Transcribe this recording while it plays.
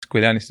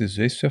δυσκολία στη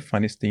ζωή σου,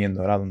 εμφανίστηκε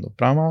τώρα το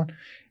πράγμα.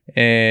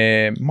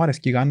 Μ'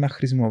 αρέσκει καν να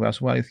χρησιμοποιώ,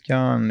 σου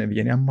αλήθεια,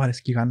 ευγενία, μ'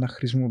 αρέσκει καν να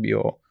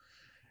χρησιμοποιώ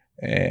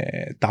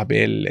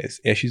ταπέλες,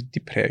 έχεις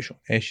depression,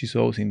 έχεις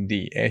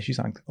OCD,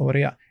 έχεις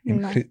ωραία.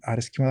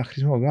 Αρέσκει να τα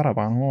χρησιμοποιώ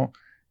παραπάνω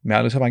με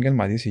άλλους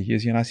επαγγελματίες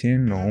υγείας για να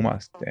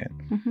συνεννοούμαστε.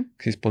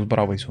 Ξέρεις πώς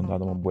μπορώ να βοηθήσω το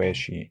άτομο που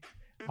έχει.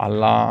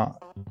 Αλλά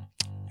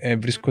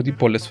βρίσκω ότι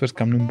πολλές φορές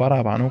κάνουν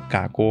παραπάνω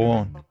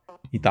κακό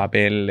οι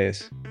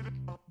ταπέλες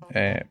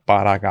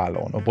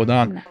παρακαλώ. Οπότε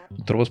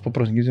ο τρόπος που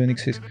προσεγγίζω είναι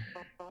εξής.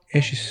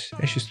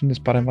 Έχεις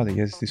τις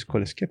παρεμβατικές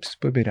δύσκολες σκέψεις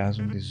που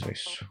επηρεάζουν τη ζωή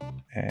σου.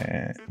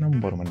 Να μην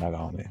μπορούμε να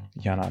κάνουμε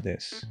για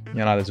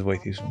να τις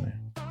βοηθήσουμε.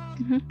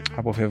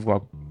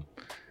 Αποφεύγω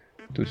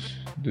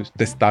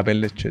τις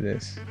ταπέλες και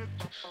τις...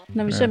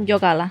 Νομίζω είναι πιο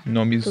καλά.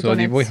 Νομίζω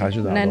ότι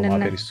βοηθάζει τα άτομα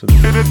περισσότερο.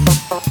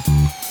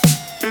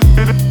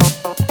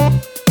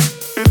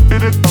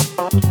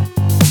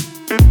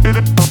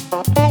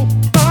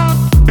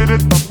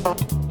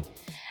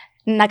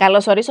 Να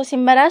καλωσορίσω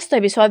σήμερα στο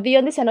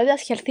επεισόδιο της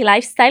ενότητας Healthy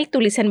Lifestyle του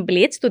Listen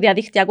Blitz, του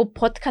διαδικτυακού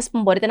podcast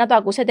που μπορείτε να το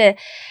ακούσετε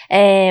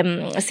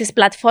στις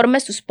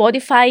πλατφόρμες του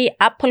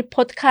Spotify, Apple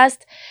Podcast,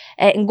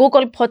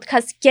 Google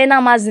Podcast και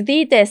να μας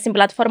δείτε στην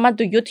πλατφόρμα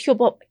του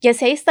YouTube και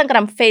σε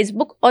Instagram,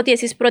 Facebook, ό,τι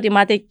εσείς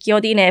προτιμάτε και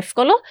ό,τι είναι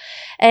εύκολο.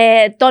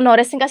 Τον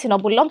Ορέστη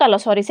Κασινόπουλο,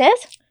 καλώς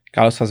όρισες.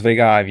 Καλώς σας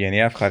βρήκα,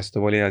 Ευγενία, ευχαριστώ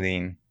πολύ για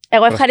την...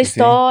 Εγώ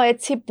ευχαριστώ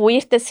έτσι που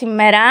ήρθε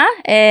σήμερα.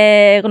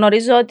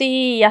 Γνωρίζω ότι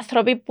οι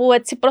άνθρωποι που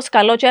έτσι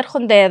προσκαλώ και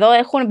έρχονται εδώ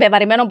έχουν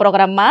πεβαρημένο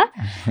πρόγραμμα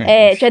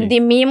και την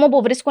τιμή μου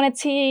που βρίσκουν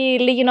έτσι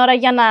λίγη ώρα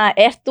για να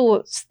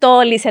έρθουν στο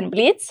Listen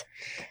Blitz.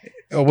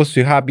 Όπως σου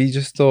είχα πει και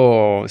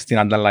στην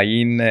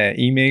ανταλλαγή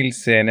email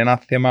σε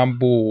ένα θέμα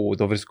που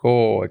το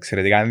βρίσκω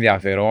εξαιρετικά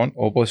ενδιαφέρον,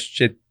 όπως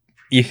και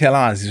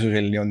ήθελα να ζήσω και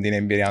λίγο την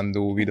εμπειρία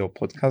του βίντεο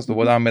podcast,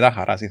 οπότε με τα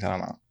χαράς ήθελα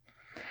να...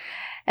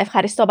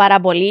 Ευχαριστώ πάρα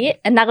πολύ.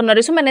 Να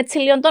γνωρίσουμε έτσι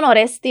λίγο τον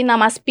Ορέστη, να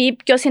μας πει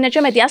ποιος είναι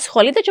και με τι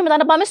ασχολείται και μετά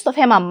να πάμε στο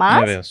θέμα μας.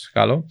 Βεβαίως,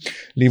 καλό.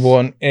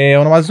 Λοιπόν,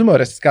 ονομάζομαι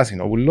Ορέστης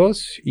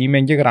Κασινόπουλος. Είμαι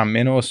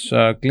εγγεγραμμένος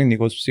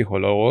κλινικός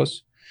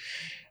ψυχολόγος.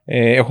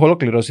 Έχω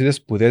ολοκληρώσει τις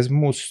σπουδές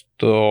μου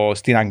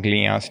στην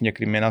Αγγλία,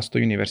 συγκεκριμένα στο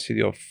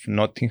University of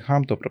Nottingham,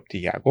 το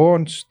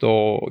προπτυχιακό,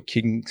 στο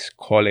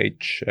King's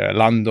College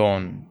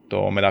London,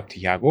 το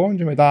μεταπτυχιακό,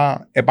 και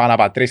μετά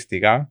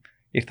επαναπατρίστηκα.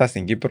 Ήρθα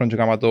στην Κύπρο και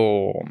έκανα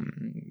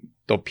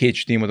το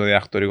PhD μου, το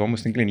διδακτορικό μου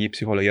στην κλινική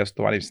ψυχολογία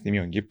στο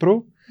Πανεπιστήμιο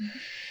Κύπρου.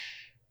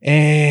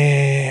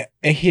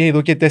 Έχει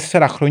εδώ και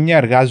 4 χρόνια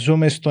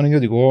εργάζομαι στον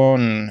ιδιωτικό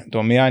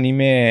τομέα.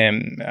 Είμαι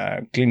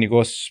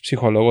κλινικός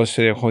ψυχολόγος,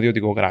 έχω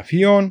ιδιωτικό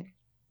γραφείο.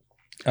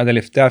 Τα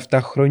τελευταία 7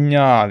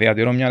 χρόνια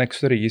διατηρώ μια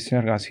εξωτερική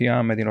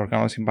συνεργασία με την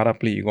Οργάνωση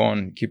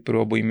Παραπληγικών Κύπρου,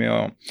 όπου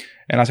είμαι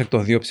ένας εκ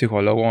των 2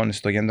 ψυχολόγων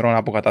στο Κέντρο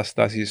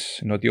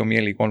Αποκατάστασης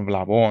Νοτιομυελικών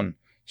Βλαβών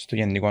στο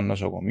Γενικό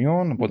Νοσοκομείο,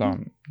 οπότε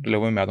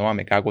δουλεύουμε με άτομα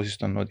με κάκωση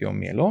των νότιων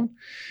μυελών.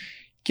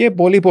 Και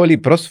πολύ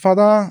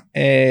πρόσφατα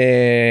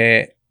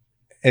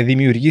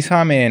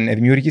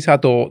δημιούργησα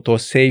το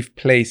Safe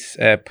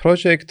Place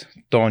Project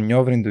τον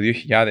Νιόβριν του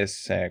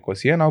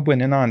 2021, όπου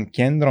είναι ένα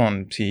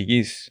κέντρο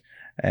ψυχικής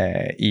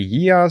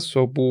υγείας,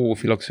 όπου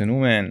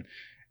φιλοξενούμε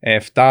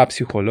 7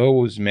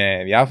 ψυχολόγους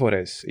με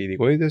διάφορες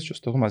ειδικότητες και ο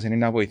στόχος μας είναι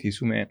να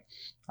βοηθήσουμε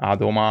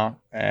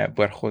άτομα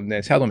που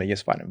έρχονται σε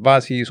ατομικές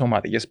παρεμβάσεις,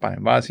 σωματικές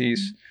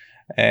παρεμβάσεις,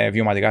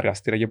 βιωματικά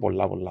εργαστήρια και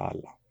πολλά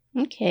άλλα.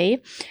 Okay.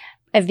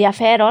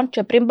 Ενδιαφέρον.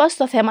 Και πριν πάω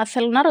στο θέμα,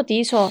 θέλω να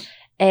ρωτήσω,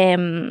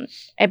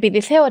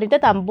 επειδή θεωρείται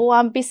ταμπού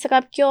αν πεις σε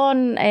κάποιον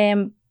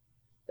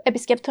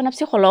επισκέπτω ένα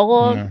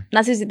ψυχολόγο,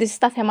 να συζητήσεις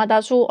τα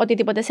θέματα σου,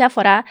 οτιδήποτε σε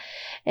αφορά,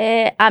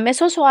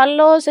 αμέσως ο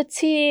άλλος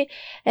έτσι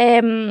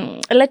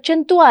λέει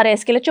και του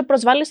αρέσει, λέει και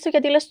προσβάλλεις του,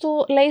 γιατί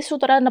λέει σου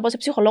τώρα να πω σε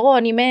ψυχολόγο,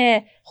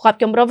 έχω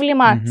κάποιο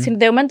πρόβλημα,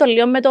 συνδέουμε το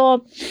λίγο με το,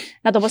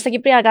 να το πω στα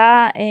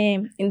κυπριακά,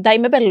 ντά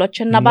είμαι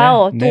πελότσε, να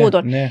πάω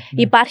τούτον.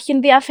 Υπάρχει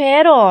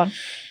ενδιαφέρον.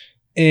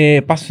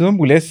 Πας εδώ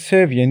που λες,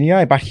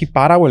 Ευγενία, υπάρχει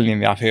πάρα πολύ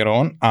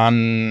ενδιαφέρον.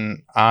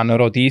 Αν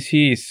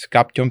ρωτήσεις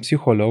κάποιον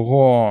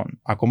ψυχολόγο,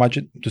 ακόμα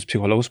και τους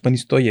ψυχολόγους που είναι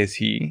στο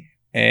ΓΕΣΥ,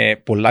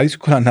 πολλά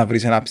δύσκολα να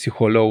βρεις ένα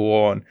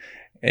ψυχολόγο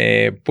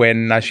που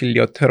είναι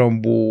χιλιότερο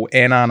που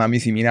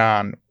 1,5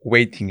 μήνα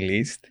waiting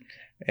list.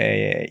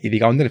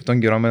 Ειδικά τον τελευταίο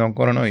καιρό με τον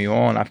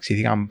κορονοϊό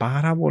αυξήθηκαν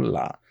πάρα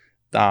πολλά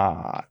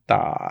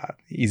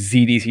η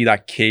ζήτηση,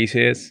 τα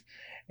cases.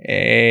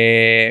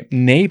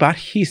 Ναι,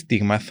 υπάρχει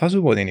στίγμα, θα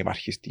σου πω ότι δεν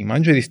υπάρχει στίγμα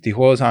και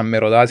δυστυχώς αν με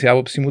ρωτάς η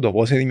άποψη μου το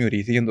πώς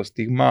δημιουργήθηκε το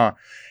στίγμα,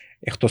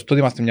 εκτός το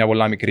ότι είμαστε μια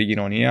πολλά μικρή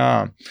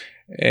κοινωνία,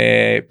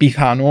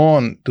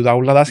 πιθανόν τούτα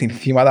όλα τα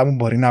συνθήματα που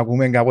μπορεί να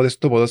ακούμε κάποτε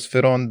στο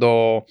ποδόσφαιρο,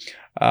 το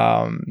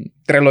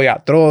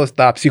τρελογιατρός,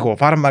 τα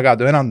ψυχοφάρμακα,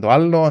 το έναν το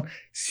άλλο,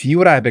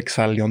 σίγουρα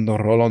έπαιξαν λίγο τον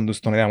ρόλο τους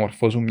στο να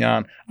διαμορφώσουν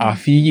μια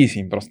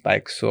αφήγηση προς τα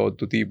έξω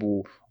του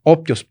τύπου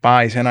όποιος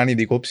πάει σε έναν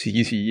ειδικό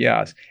ψυχικής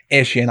υγείας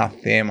έχει ένα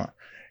θέμα.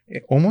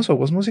 Όμως ο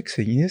κόσμος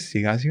ξεκίνησε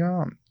σιγά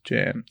σιγά και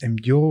είναι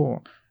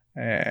πιο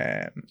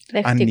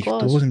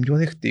ανοιχτός, είναι πιο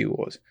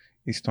δεχτικός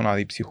στο να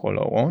δει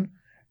ψυχολόγων.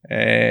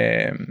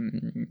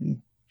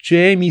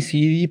 Και εμείς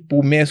ήδη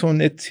που μέσω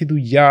έτσι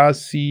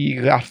δουλειάς ή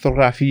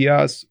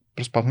αρθρογραφίας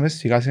προσπαθούμε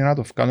σιγά σιγά να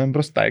το βγάλουμε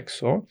προς τα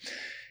έξω.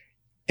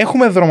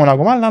 Έχουμε δρόμο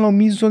ακόμα, αλλά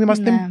νομίζω ότι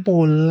είμαστε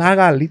πολλά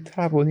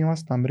καλύτερα από ότι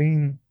ήμασταν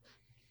πριν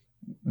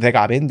 15,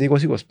 20,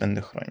 25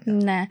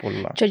 χρόνια. Ναι.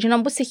 Και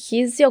εκείνο που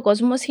συγχύζει ο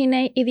κόσμος είναι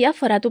η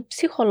διαφορά του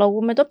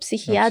ψυχολόγου με το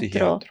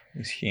ψυχιάτρο.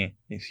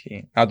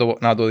 Ισχύει.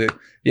 Να το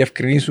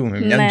διευκρινίσουμε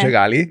μια και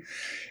καλή.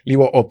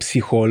 Λοιπόν, ο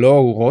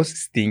ψυχολόγος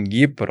στην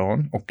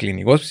Κύπρο, ο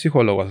κλινικός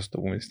ψυχολόγος, ας το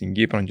πούμε, στην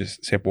Κύπρο και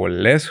σε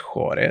πολλές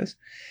χώρες,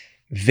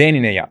 δεν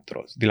είναι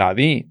γιατρός.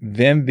 Δηλαδή,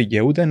 δεν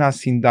δικαιούται να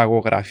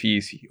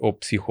συνταγογραφήσει. Ο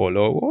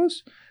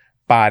ψυχολόγος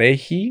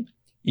παρέχει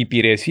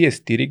υπηρεσίες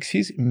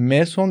στήριξης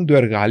μέσω του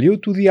εργαλείου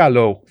του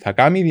διαλόγου. Θα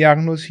κάνει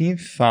διάγνωση,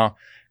 θα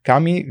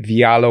κάνει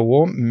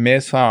διάλογο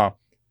μέσα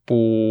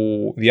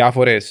από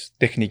διάφορες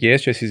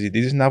τεχνικές και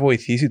συζητήσεις να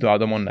βοηθήσει το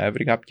άτομο να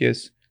βρει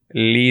κάποιες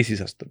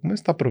λύσεις, ας το πούμε,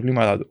 στα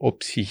προβλήματα του. Ο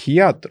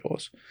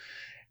ψυχίατρος,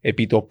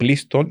 επί το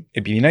πλήστον,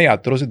 επειδή είναι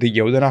γιατρός,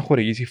 δικαιούται να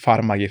χορηγήσει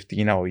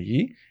φαρμακευτική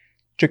αγωγή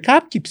και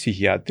κάποιοι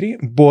ψυχίατροι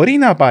μπορεί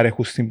να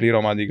παρέχουν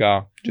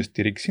συμπληρωματικά και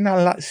στήριξη,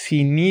 αλλά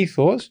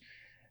συνήθως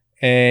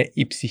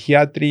οι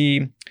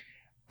ψυχίατροι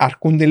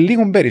αρκούνται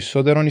λίγο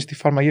περισσότερο στη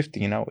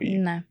φαρμακευτική αγωγή.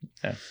 Ναι.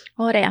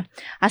 Ωραία.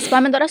 Ας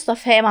πάμε τώρα στο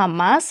θέμα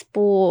μας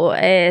που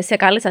σε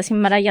κάλεσα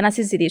σήμερα για να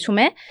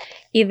συζητήσουμε.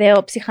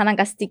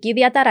 Ιδεοψυχαναγκαστική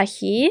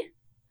διαταραχή.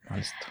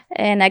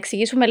 Να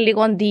εξηγήσουμε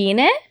λίγο τι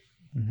είναι.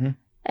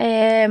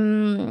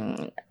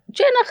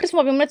 Και να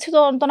χρησιμοποιούμε έτσι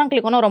τον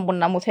αγγλικό όρο που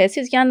να μου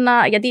θέσεις,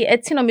 γιατί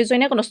έτσι νομίζω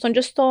είναι γνωστό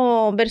και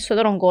στον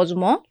περισσότερο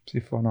κόσμο.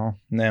 Συμφωνώ,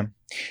 ναι.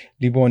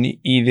 Λοιπόν, η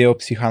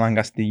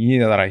ιδεοψυχαναγκαστική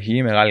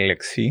διαταραχή, μεγάλη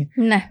λέξη,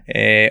 ναι.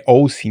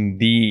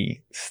 OCD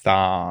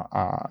στα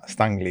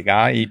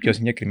αγγλικά ή πιο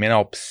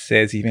συγκεκριμένα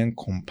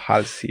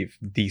Obsessive-Compulsive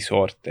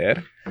Disorder,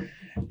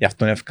 γι'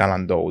 αυτό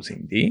ευκάλαν το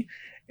OCD.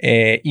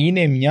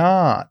 Είναι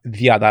μια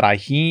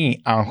διαταραχή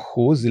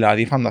άγχους,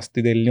 δηλαδή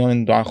φανταστείτε λίγο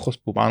είναι το άγχος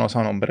που πάνω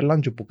σαν ομπρέλα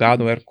και που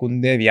κάτω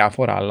έρχονται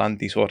διάφορα άλλα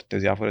disorders,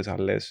 διάφορες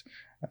άλλες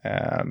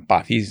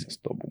παθήσεις, ας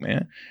το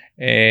πούμε.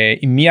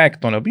 Η μία εκ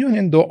των οποίων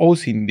είναι το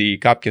OCD,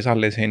 κάποιες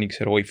άλλες είναι,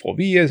 ξέρω, οι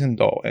φοβίες, είναι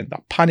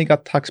τα panic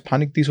attacks,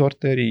 panic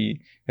disorder, η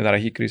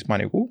διαταραχή κρίσης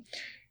πανικού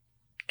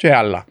και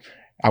άλλα,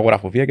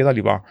 αγοραφοβία κτλ.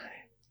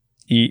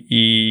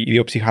 Η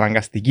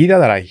ιδεοψυχαναγκαστική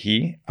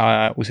διαταραχή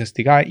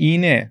ουσιαστικά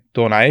είναι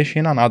το να έχει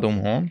έναν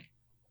άτομο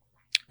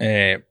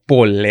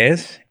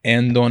πολλές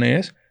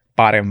έντονες,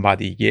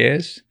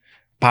 παρεμβατικές,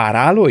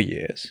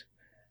 παράλογες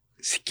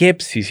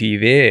σκέψεις,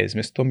 ιδέες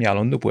μες στο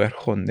μυαλό του που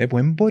έρχονται που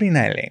δεν μπορεί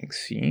να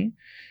ελέγξει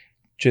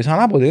και σαν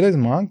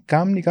αποτέλεσμα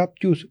κάνει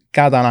κάποιους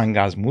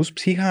καταναγκασμούς,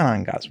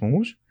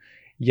 ψυχαναγκασμούς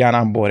για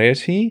να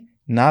μπορέσει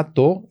να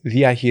το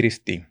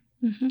διαχειριστεί.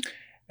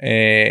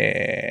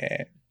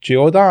 Και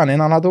όταν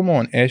έναν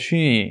άτομο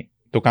έχει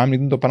το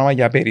κάνει το πράγμα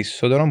για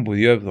περισσότερο από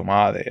 2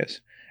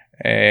 εβδομάδες,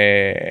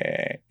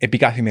 επί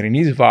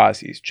καθημερινής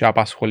βάσης και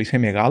απασχολεί σε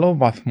μεγάλο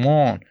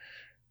βαθμό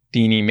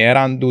την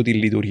ημέρα του, τη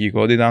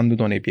λειτουργικότητα του,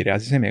 τον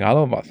επηρεάζει σε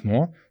μεγάλο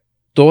βαθμό,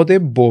 τότε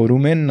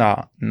μπορούμε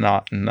να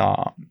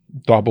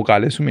το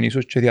αποκαλέσουμε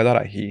ίσως και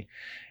διαταραχή.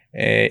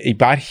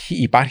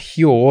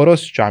 Υπάρχει ο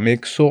όρος και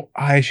αμέξω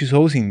έχεις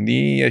OCD,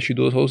 έχεις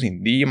τόσο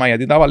OCD, μα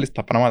γιατί τα βάλεις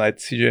τα πράγματα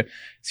έτσι και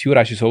σίγουρα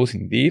έχεις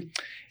OCD.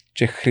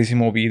 Και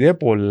χρησιμοποιείται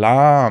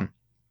πολλά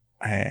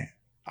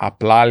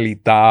απλά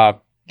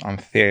λιτά, αν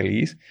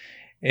θέλεις,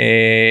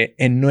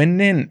 ενώ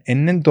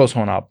είναι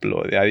τόσο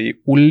απλό.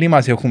 Δηλαδή, όλοι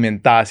μας έχουμε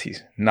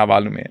τάσεις να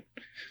βάλουμε,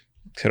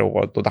 ξέρω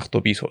εγώ, το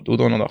τακτοπίσω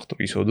τούτο, το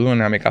τακτοπίσω τούτο,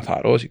 να είμαι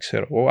καθαρός,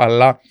 ξέρω εγώ,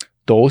 αλλά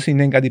το όσοι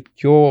είναι κάτι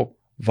πιο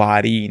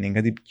βαρύ, είναι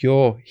κάτι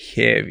πιο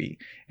heavy.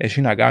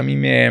 Έχει να κάνει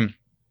με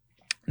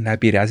να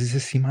επηρεάζει σε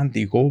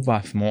σημαντικό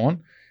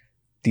βαθμό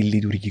τη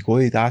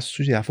λειτουργικότητά σου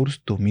σε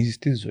διάφορους τομείς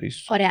της ζωής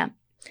σου. Ωραία.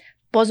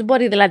 Πώς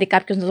μπορεί δηλαδή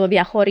κάποιος να το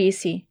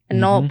διαχωρίσει,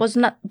 ενώ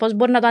πώς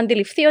μπορεί να το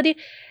αντιληφθεί ότι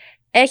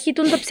έχει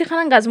το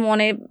ψυχαναγκασμό,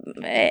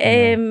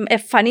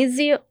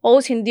 εμφανίζει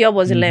OCD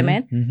όπως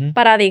λέμε,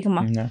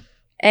 παράδειγμα.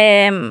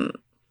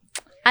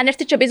 Αν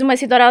έρθει και πεις μου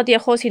εσύ τώρα ότι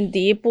έχω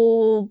OCD που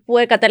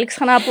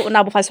κατέληξα να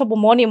αποφασίσω από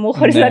μόνη μου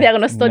χωρίς να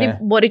διαγνωστώ ότι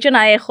μπορεί και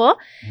να έχω,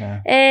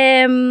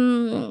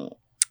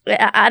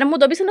 αν μου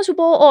το πεις να σου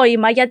πω όχι,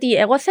 μα γιατί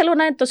εγώ θέλω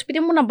το σπίτι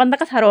μου να πάντα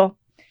καθαρό.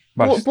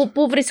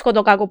 Πού βρίσκω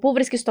το κακό, πού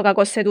βρίσκεις το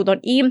κακό σε τούτον,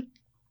 ή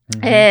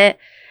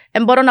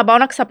μπορώ να πάω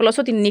να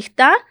ξαπλώσω τη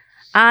νύχτα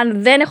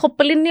αν δεν έχω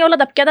πλύνει όλα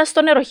τα πιάτα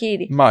στο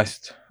νεροχύδι.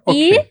 Μάλιστα.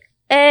 Ή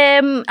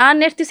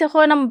αν έρθεις,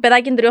 έχω ένα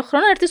παιδάκι 3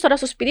 χρόνων, έρθεις τώρα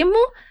στο σπίτι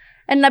μου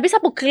να πεις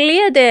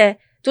αποκλείεται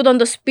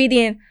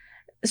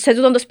σε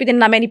τούτον το σπίτι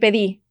να μένει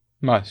παιδί.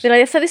 Μάλιστα.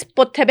 Δηλαδή θα δεις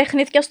ποτέ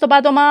παιχνίδια στο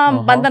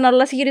πάτωμα, πάντα να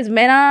όλα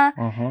συγυρισμένα,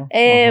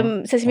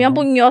 σε σημείο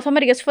που νιώθω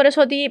μερικές φορές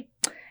ότι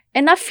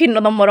δεν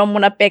αφήνω το μωρό μου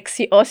να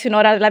παίξει όση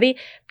ώρα. Δηλαδή,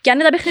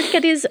 πιάνει τα παιχνίδια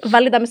της,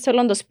 βάλει τα μέσα σε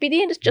όλο το σπίτι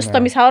και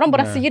στο μισάωρο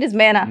μπορεί να είναι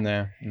συγυρισμένα.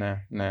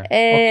 Ναι.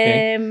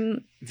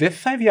 Δεν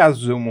θα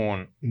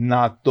βιαζόμουν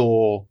να το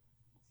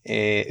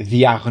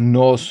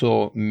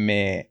διαγνώσω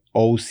με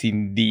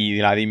OCD,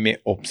 δηλαδή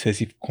με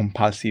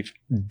Obsessive-Compulsive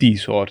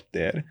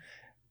Disorder.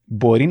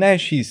 Μπορεί να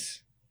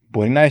έχεις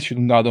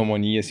το άτομο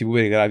ή εσύ που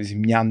περιγράφεις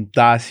μια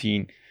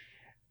τάση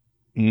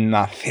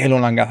να θέλω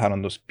να καθαρώ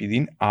το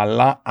σπίτι,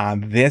 αλλά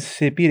αν δεν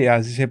σε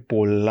επηρεάζει σε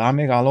πολλά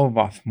μεγάλο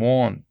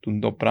βαθμό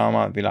το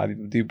πράγμα, δηλαδή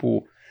του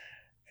τύπου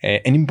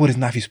δεν μπορείς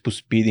να αφήσεις που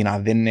σπίτι,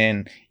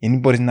 δεν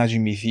μπορείς να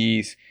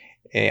κοιμηθείς,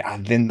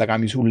 αν δεν τα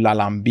κάνεις ούλα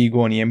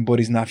λαμπίκον, ή δεν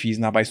μπορείς να αφήσεις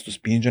να πάεις στο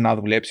σπίτι και να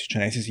δουλέψεις και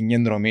να είσαι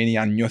συγκεντρωμένη,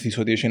 αν νιώθεις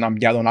ότι έχει έναν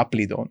πιάτον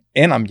άπλητο,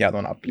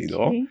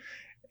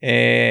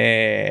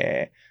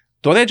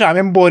 τότε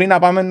δεν μπορεί να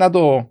πάμε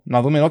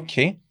να δούμε,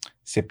 ok,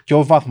 σε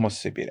ποιο βαθμό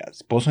σε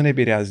επηρεάζει, πόσο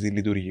επηρεάζει τη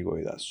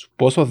λειτουργικότητα σου,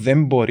 πόσο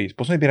δεν μπορείς,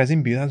 πόσο επηρεάζει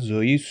την ποιότητα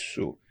ζωής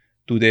σου,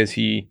 τούτε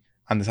εσύ,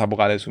 αν τις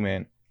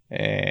αποκαλέσουμε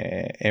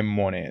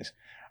μόνες.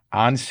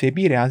 Αν σε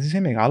επηρεάζει σε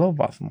μεγάλο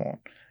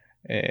βαθμό,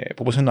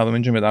 όπως να δούμε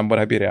και μετά μπορεί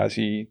να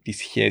επηρεάσει τη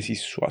σχέση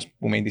σου, ας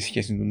πούμε, τη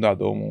σχέση του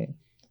ατόμου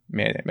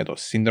με τον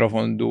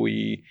σύντροφο του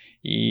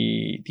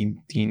ή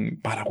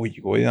την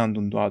παραγωγικότητα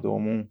του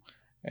ατόμου,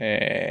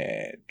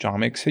 και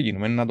αν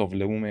ξεκινούμε να το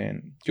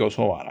βλέπουμε πιο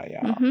σοβαρά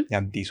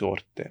για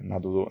disorder,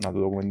 να το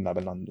δούμε την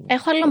απέναντι του.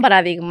 Έχω άλλο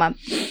παράδειγμα.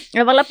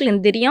 Έβαλα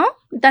πλυντήριο,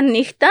 ήταν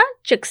νύχτα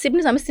και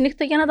ξύπνησα μέσα στη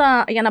νύχτα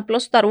για να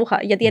πλώσω τα ρούχα.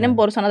 Γιατί δεν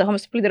μπορούσα να το έχω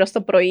μέσα στο πλυντήριο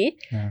στο πρωί.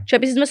 Και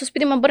επίσης μέσα στο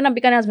σπίτι μου μπορεί να μπει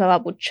κανένας με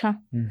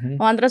παπούτσια.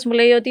 Ο άντρας μου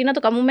λέει ότι να το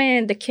κάνουμε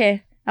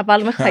ντεκέ. Να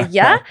βάλουμε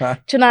χαγιά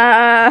και να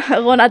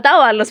γονατά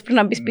ο άλλος πριν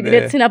να μπει σπίτι,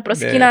 έτσι να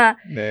προσκύνα.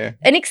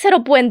 Δεν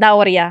ξέρω πού είναι τα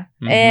όρια.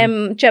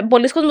 Και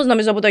πολλοί κόσμος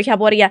νομίζω που το έχει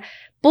απορία.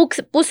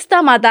 Πού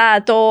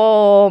σταματά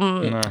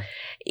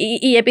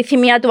η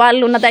επιθυμία του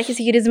άλλου να τα έχει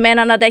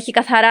γυρισμένα, να τα έχει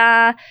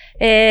καθαρά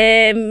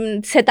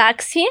σε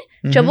τάξη,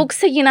 και πού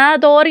ξεκινά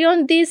το όριο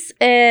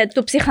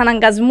του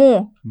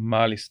ψυχαναγκασμού.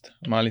 Μάλιστα.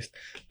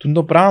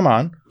 Το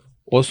πράγμα,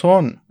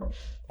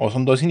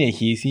 όσον το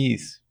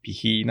συνεχίσεις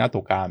π.χ. να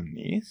το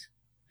κάνεις,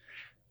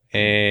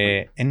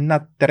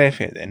 να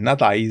τρέφεται, να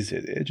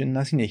ταΐζεται και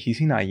να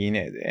συνεχίσει να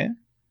γίνεται,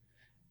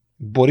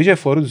 μπορεί και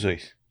φόρους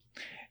ζωής.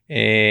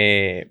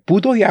 Πού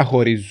το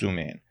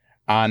διαχωρίζουμε,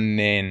 αν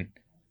είναι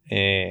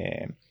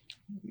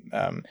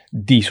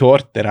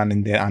disorder, αν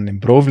είναι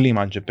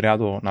πρόβλημα και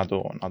πρέπει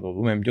να το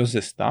δούμε πιο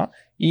ζεστά,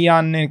 ή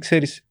αν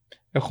ξέρεις,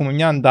 έχουμε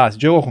μια αντάση,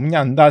 και εγώ έχω μια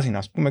αντάση,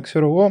 ας πούμε,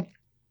 ξέρω εγώ,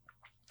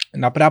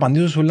 να πρέπει να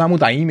απαντήσω σε όλα μου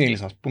τα emails,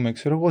 ας πούμε,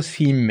 ξέρω εγώ,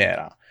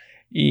 σήμερα,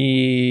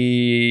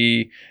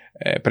 ή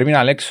πρέπει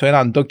να λέξω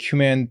ένα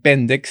document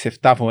 5, 6,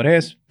 7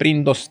 φορές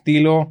πριν το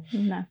στείλω,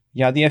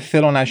 γιατί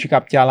θέλω να έχει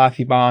κάποια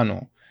λάθη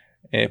πάνω.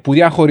 Που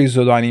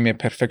διαχωρίζω το αν είμαι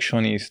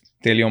perfectionist,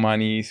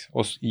 τελειομανής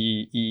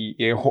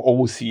ή έχω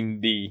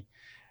OCD.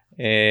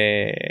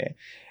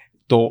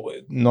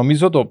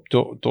 Νομίζω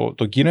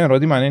το κύριο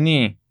ερώτημα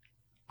είναι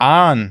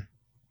αν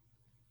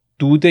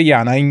τούτε η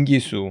ανάγκη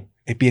σου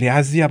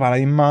επηρεάζει, για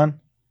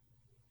παράδειγμα,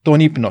 τον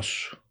ύπνο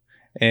σου.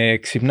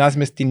 Ξυπνάς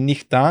μες τη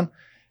νύχτα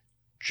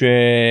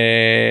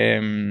και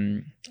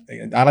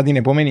άρα την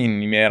επόμενη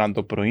ημέρα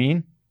το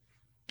πρωί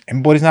δεν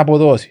μπορείς να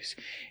αποδώσεις.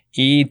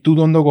 Ή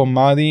τούτον το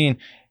κομμάτι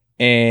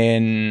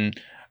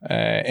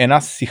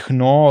ένας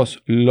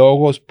συχνός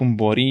λόγος που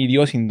μπορεί οι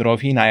δύο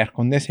συντρόφοι να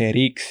έρχονται σε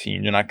ρήξη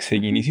και να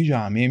ξεκινήσει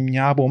με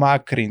μια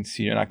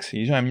απομάκρυνση και να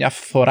ξεκινήσει με μια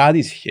φθορά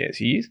της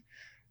σχέσης,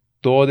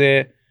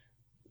 τότε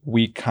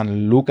we can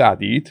look at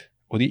it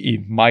ότι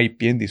it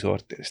might be a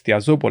disorder.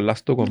 Εστιάζω πολλά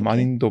στο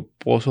κομμάτι το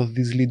πόσο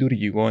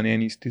δυσλειτουργικό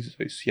είναι στη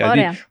ζωή σου.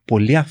 Γιατί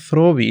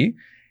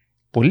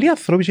πολλοί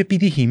άνθρωποι και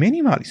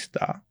επιτυχημένοι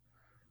μάλιστα,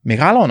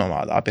 μεγάλα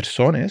ονόματα,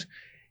 περσόνες,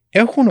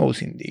 έχουν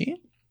OCD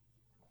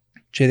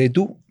και they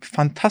do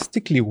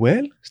fantastically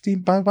well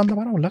στην πάντα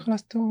πάρα πολλά καλά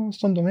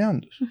στον τομέα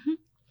τους.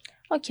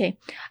 Οκ.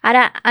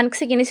 Άρα, αν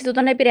ξεκινήσει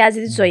τούτο να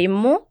επηρεάζει τη ζωή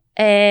μου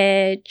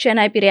και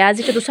να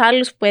επηρεάζει και τους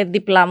άλλους που είναι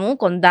δίπλα μου,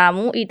 κοντά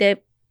μου,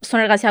 είτε στον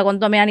εργασιακό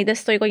τομέα είτε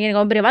στο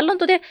οικογενειακό περιβάλλον,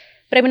 τότε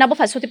πρέπει να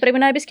αποφασίσω ότι πρέπει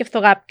να επισκεφθώ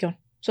κάποιον.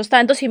 Σωστά,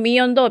 είναι το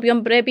σημείο το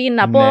οποίο πρέπει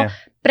να πω,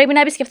 πρέπει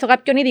να επισκεφθώ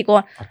κάποιον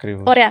ειδικό.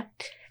 Ακριβώς. Ωραία.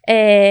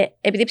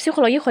 Επειδή οι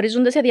ψυχολόγοι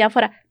χωρίζονται σε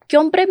διάφορα,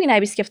 ποιον πρέπει να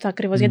επισκεφτώ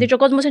ακριβώς, γιατί και ο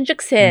κόσμος δεν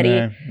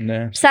ξέρει.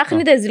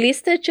 Ψάχνει τις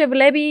λίστες και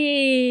βλέπει.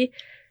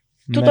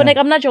 Τούτον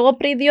έκανα και εγώ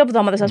πριν 2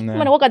 εβδομάδες. Ας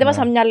πούμε, εγώ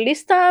κατέβασα μια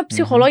λίστα,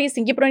 ψυχολόγοι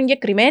στην Κύπρο είναι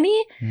εγκεκριμένοι.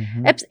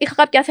 Είχα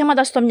κάποια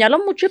θέματα στο μυαλό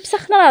μου και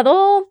ψάχνα να δω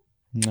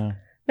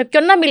με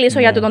ποιον να μιλήσω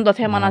για τούτον το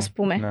θέμα, ας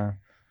πούμε.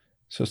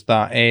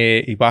 Σωστά.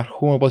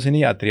 Υπάρχουν, όπως είναι οι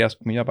ιατροί, ας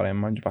πούμε, για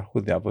παράδειγμα,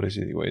 υπάρχουν διάφορες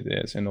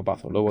ειδικότητες. Είναι ο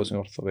παθολόγος, είναι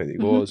ο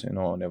ορθοπαιδικός, είναι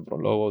ο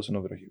νευρολόγος, είναι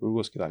ο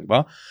βροχικούργος κτλ.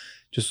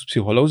 Και στους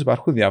ψυχολόγους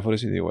υπάρχουν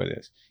διάφορες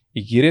ειδικότητες.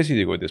 Οι κύριες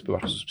ειδικότητες που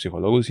υπάρχουν στους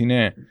ψυχολόγους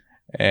είναι,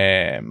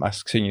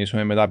 ας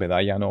ξεκινήσουμε με τα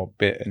παιδάκια,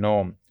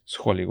 ενώ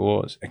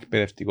σχολικός,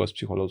 εκπαιδευτικός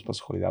ψυχολόγος που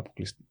ασχολείται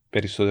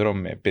περισσότερο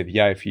με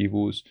παιδιά,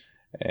 εφήβους,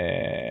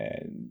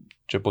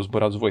 και πώς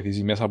μπορεί να τους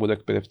βοηθήσει μέσα από το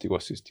εκπαιδευτικό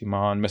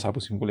σύστημα, μέσα από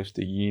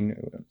συμβουλευτική,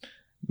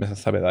 μέσα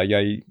στα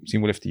παιδάκια ή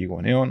συμβουλευτική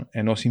γονέων,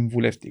 ενώ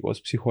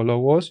συμβουλευτικός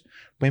ψυχολόγος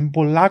που είναι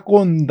πολλά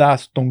κοντά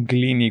στον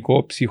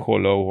κλινικό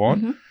ψυχολόγο.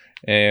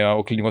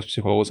 Ο κλινικός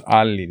ψυχολόγος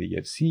άλλη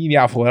ειδικεύση. Η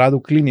διαφορά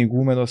του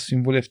κλινικού με το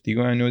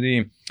συμβουλευτικό είναι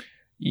ότι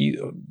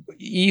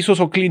ίσως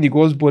ο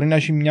κλινικός μπορεί να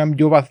έχει μια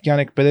πιο βαθιά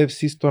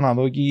εκπαίδευση στο να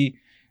δώσει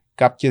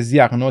κάποιες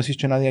διαγνώσεις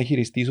και να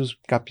διαχειριστεί ίσως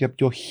κάποια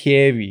πιο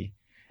heavy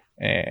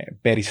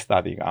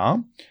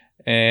περιστατικά.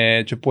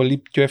 και πολύ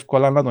πιο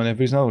εύκολα να τον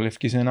βρεις να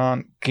δουλεύει σε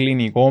ένα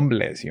κλινικό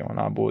πλαίσιο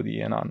από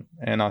ότι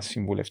ένα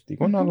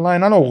συμβουλευτικό, αλλά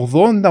ένα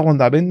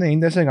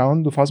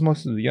 80-85% του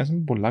φάσματος της δουλειάς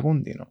είναι πολλά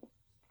κοντινό.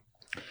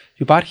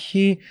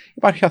 Υπάρχει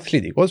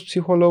αθλητικός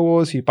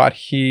ψυχολόγος,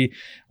 υπάρχει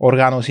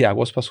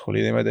οργανωσιακός που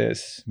ασχολείται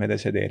με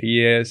τις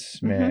εταιρείες,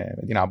 με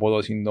την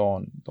απόδοση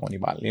των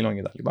υπαλλήλων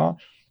κτλ.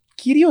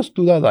 Κυρίως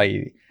τούτα τα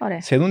είδη.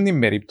 Σε αυτήν την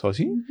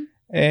περίπτωση,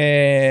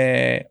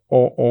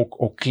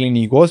 ο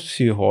κλινικός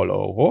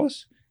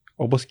ψυχολόγος,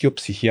 όπως και ο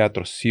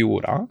ψυχίατρος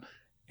σίγουρα,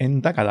 είναι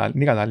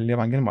οι κατάλληλοι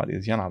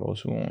επαγγελματίες για να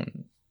δώσουν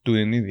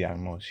τούτη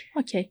διαγνώση.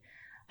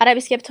 Άρα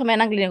επισκέπτομαι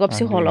έναν κλινικό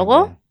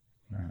ψυχολόγο.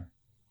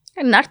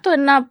 Να έρθω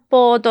να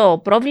πω το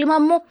πρόβλημα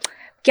μου.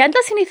 Ποια είναι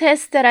τα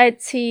συνηθέστερα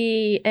έτσι,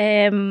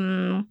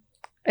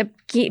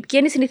 ποια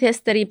είναι η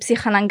συνηθέστερη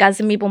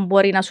ψυχαναγκασμή που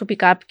μπορεί να σου πει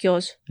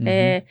κάποιος.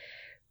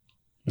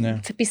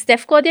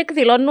 Πιστεύω ότι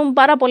εκδηλώνουν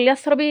πάρα πολλοί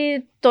άνθρωποι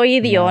το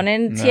ίδιο.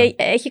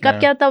 Έχει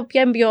κάποια τα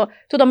οποία είναι πιο...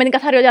 Τούτο με την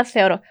καθαριότητα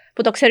θεωρώ,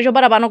 που το ξέρει ο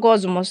παραπάνω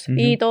κόσμος.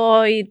 Ή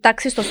η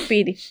τάξη στο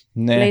σπίτι.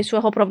 Λέει σου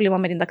έχω πρόβλημα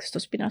με την τάξη στο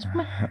σπίτι, ας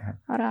πούμε.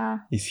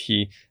 Άρα...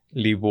 Ισχύει.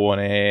 Λοιπόν,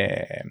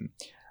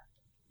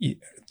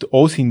 το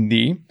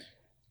OCD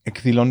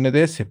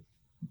εκδηλώνεται σε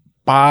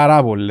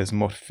πάρα πολλές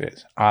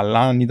μορφές. Αλλά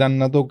αν ήταν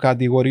να το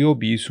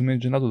κατηγοριοποιήσουμε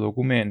και να το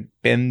δούμε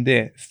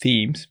 5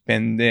 themes,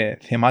 5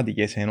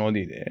 θεματικές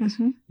ενότητες,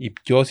 οι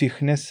πιο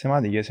συχνές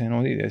θεματικές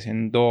ενότητες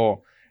είναι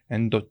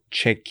το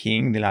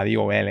checking, δηλαδή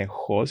ο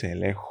έλεγχος,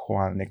 ελέγχω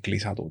αν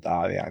έκλεισα το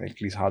τάδε, αν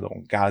έκλεισα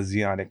τον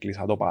γκάζι, αν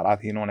έκλεισα το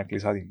παράθυρο, αν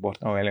έκλεισα την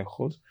πόρτα, ο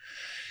έλεγχος.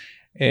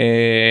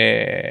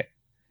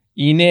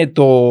 Είναι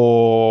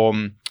το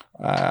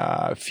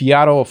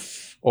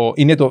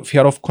είναι το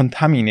fear of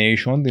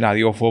contamination,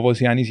 δηλαδή ο φόβος,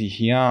 η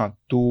ανησυχία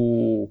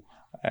του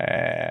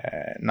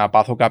να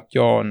πάθω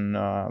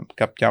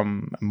κάποια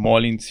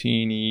μόλυνση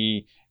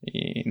ή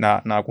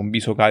να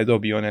ακουμπήσω κάτι το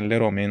οποίο είναι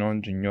λερωμένο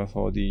και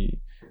νιώθω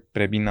ότι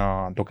πρέπει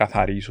να το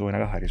καθαρίσω ή να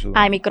καθαρίσω.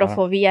 Η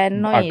μικροφοβία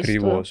εννοείς.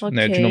 Ακριβώς.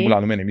 Ναι, έτσι που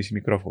λέμε εμείς η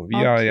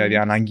μικροφοβία, δηλαδή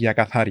ανάγκη για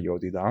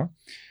καθαριότητα,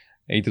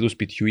 είτε του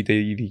σπιτιού είτε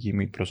η δική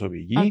μου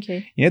προσωπική.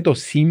 Είναι το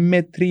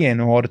symmetry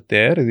and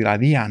order,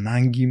 δηλαδή η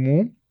ανάγκη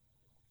μου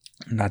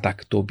να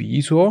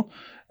τακτοποιήσω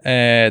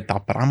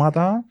τα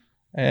πράγματα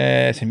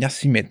σε μια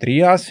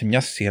συμμετρία, σε μια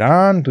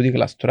σειρά. Τούτη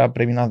γλαστούρα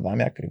πρέπει να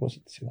δάμε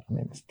ακριβώς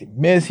στη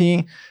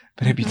μέση,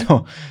 πρέπει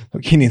το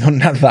κινητό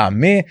να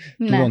δάμε,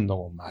 τούτο το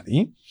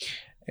κομμάτι.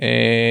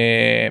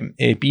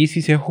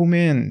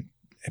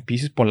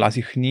 Επίσης πολλά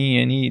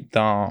συχνή είναι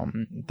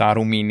τα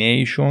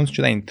ruminations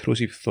και τα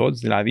intrusive thoughts,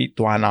 δηλαδή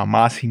το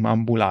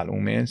αναμάσιμα που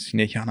λαλούμε,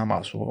 συνέχεια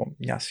αναμάσω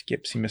μια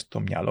σκέψη μες στο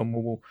μυαλό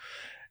μου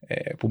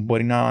που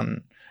μπορεί να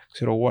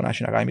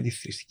έχει να κάνει με τη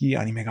θρησκεία,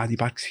 αν είμαι κάτι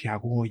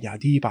υπαρξιακό,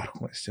 γιατί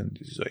υπάρχουμε στη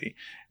ζωή.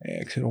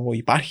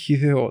 Υπάρχει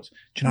Θεός.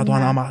 Και να το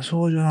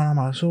αναμασώ,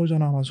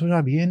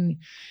 να πηγαίνει.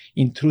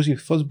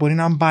 Intrusive thoughts μπορεί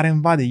να είναι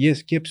παρεμβατικές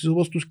σκέψεις,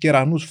 όπως τους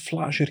κερανούς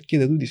φλάσ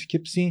έρχεται τούτη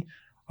σκέψη.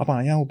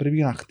 Απαναγιά μου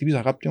πρέπει να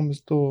χτύπησα κάποιον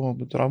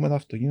τώρα με τα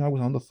αυτοκίνητα που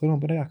σαν το θέλω,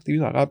 πρέπει να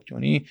χτύπησα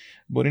κάποιον. Ή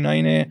μπορεί να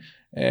είναι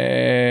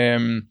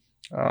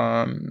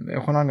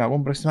έχω έναν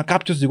κακό πρόστιμα,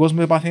 κάποιος δικός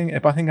μου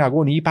έπαθε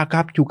κακό ή είπα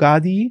κάποιου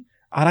κάτι,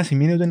 άρα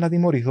σημαίνει ότι είναι να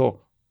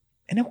τιμωρηθώ.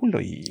 Δεν έχουν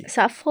λογική.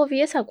 Σαν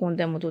φοβίες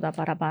ακούνται μου τούτα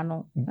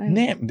παραπάνω.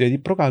 Ναι, δηλαδή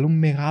προκαλούν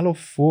μεγάλο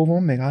φόβο,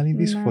 μεγάλη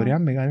δυσφορία,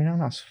 μεγάλη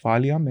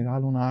ανασφάλεια,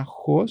 μεγάλο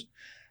άγχος.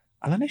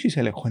 Αλλά δεν έχεις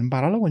έλεγχο. Είναι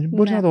παράλογο, δεν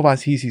μπορείς να το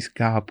βασίσεις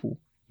κάπου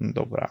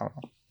το πράγμα.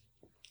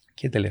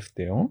 Και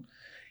τελευταίο,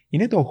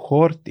 είναι το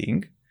hoarding.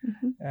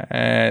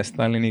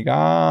 Στα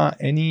ελληνικά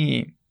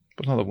είναι,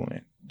 πώς να το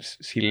πούμε,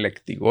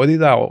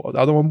 συλλεκτικότητα. Ο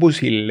άτομο που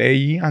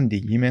συλλέγει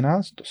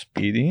αντικείμενα στο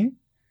σπίτι.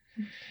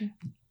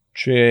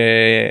 Και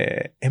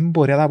δεν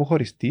μπορεί να τα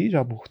αποχωριστεί και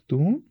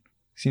αποκτούν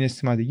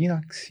συναισθηματική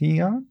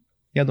αξία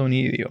για τον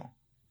ίδιο.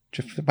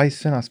 Και πάει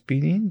σε ένα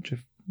σπίτι και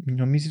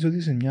νομίζεις ότι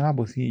είσαι μια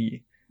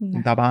αποθήκη.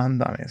 Τα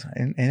πάντα μέσα.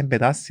 Δεν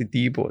πετάσει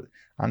τίποτα.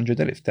 Αν και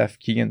τελευταία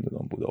ευκήγεν το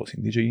τον που το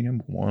συντήσε είναι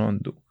που μόνο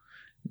του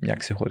μια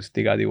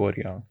ξεχωριστή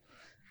κατηγορία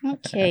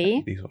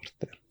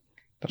disorder.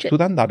 Τούτα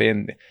ήταν τα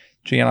 5.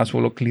 Και για να σου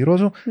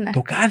ολοκληρώσω,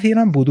 το κάθε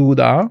ένα που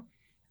τούτα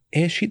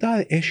έχει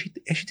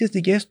τις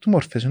δικές του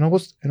μορφές. Ενώ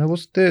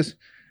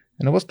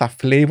όπως τα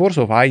flavors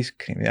of ice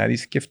cream, δηλαδή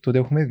σκέφτομαι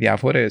ότι έχουμε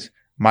διάφορες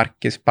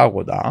μάρκες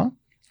παγωτά,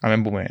 αν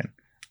μην πούμε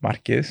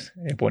μάρκες,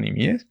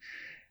 επωνυμίες.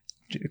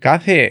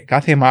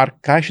 Κάθε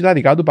μάρκα έχει τα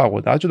δικά του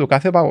παγωτά και το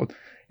κάθε παγωτά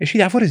έχει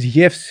διάφορες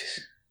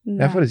γεύσεις.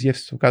 Διάφορες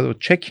γεύσεις. Το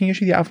checking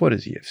έχει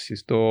διάφορες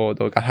γεύσεις.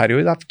 Το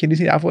καθαριότητα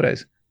κινήσει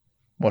διάφορες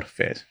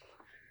μορφές.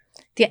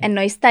 Τι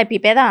εννοείς τα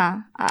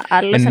επίπεδα?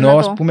 Ενώ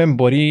ας πούμε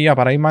μπορεί για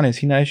παράδειγμα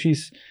εσύ να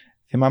έχεις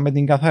θέμα με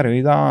την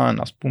καθαριότητα,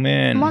 ας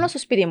πούμε... Μόνο στο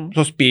σπίτι μου.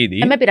 Στο σπίτι.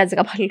 Δεν με πειράζει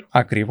κάπου.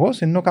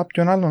 Ακριβώς, ενώ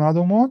κάποιον άλλον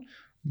άτομο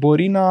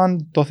μπορεί να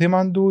το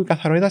θέμα του η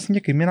καθαριότητα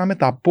συγκεκριμένα με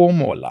τα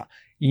πόμολα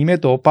ή με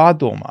το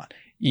πάτωμα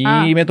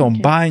ή με τον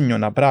μπάνιο,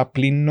 να πρέπει να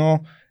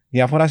πλύνω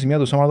διάφορα σημεία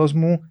του σώματος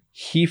μου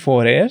χι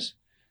φορές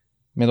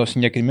με το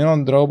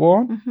συγκεκριμένο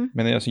τρόπο,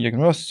 με το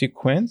συγκεκριμένο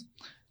sequence.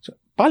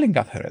 Πάλι είναι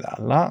καθαριότητα,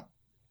 αλλά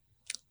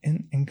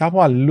είναι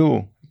κάπου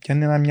αλλού. και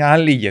είναι μια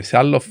άλλη γεύση,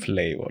 άλλο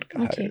flavor.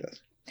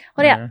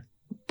 Ωραία.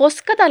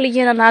 Πώς καταλήγει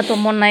έναν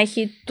άτομο να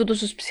έχει τούτους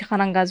τους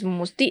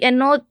ψυχαναγκασμούς,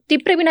 ενώ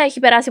τι πρέπει να έχει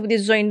περάσει από τη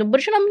ζωή του,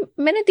 μπορεί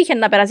να μην έτυχε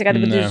να περάσει κάτι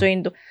από τη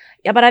ζωή του.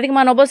 Για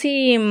παράδειγμα, όπως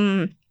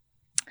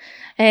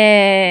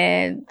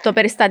το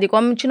περιστατικό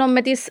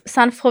με τις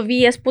σαν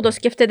φοβίες που το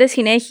σκέφτεται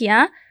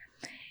συνέχεια,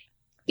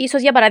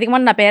 ίσως για παράδειγμα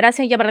να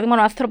πέρασε, για παράδειγμα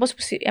ο άνθρωπος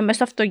που μέσα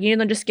στο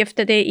αυτοκίνητο και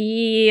σκέφτεται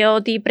ή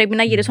ότι πρέπει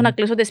να γυρίσω να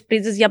κλείσω τις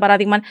πρίζες, για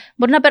παράδειγμα,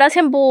 μπορεί να περάσει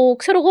από,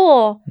 ξέρω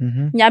εγώ,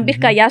 μια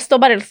πυρκαγιά στο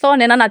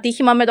παρελθόν, έναν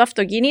ατύχημα με το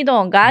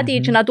αυτοκίνητο, κάτι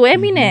και να του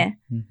έμεινε.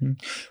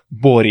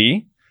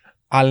 Μπορεί,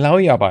 αλλά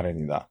όχι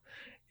απαραίτητα.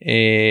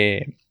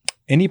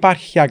 Δεν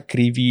υπάρχει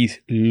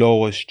ακριβής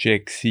λόγος και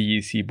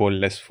εξήγηση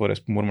πολλές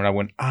φορές που μπορούμε να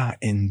πούμε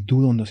εν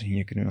τούτον το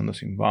συγκεκριμένο το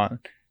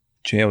συμβάν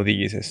και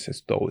οδήγησε σε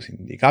στο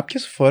OCD.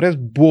 Κάποιες φορές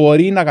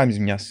μπορεί να κάνεις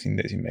μια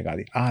σύνδεση με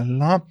κάτι,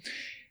 αλλά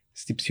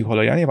στη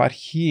ψυχολογία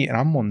υπάρχει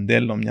ένα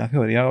μοντέλο, μια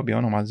θεωρία που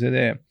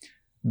ονομάζεται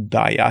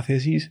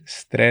διάθεσης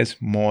stress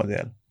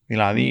model.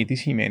 Δηλαδή, τι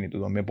σημαίνει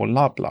τούτο, με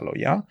πολλά απλά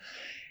λόγια.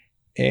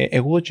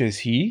 Εγώ και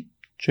εσύ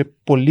και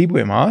πολλοί από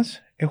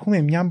εμάς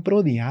έχουμε μια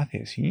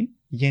προδιάθεση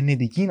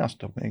γενετική, να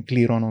το πούμε,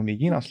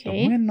 κληρονομική, να το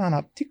πούμε, να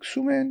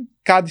αναπτύξουμε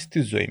κάτι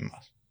στη ζωή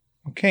μας.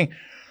 Okay.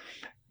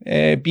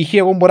 Π.χ.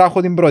 εγώ μπορώ να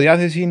έχω την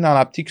προδιάθεση να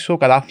αναπτύξω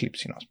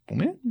κατάθλιψη, ας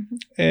πούμε.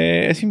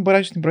 Εσύ μπορεί να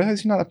έχεις την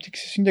προδιάθεση να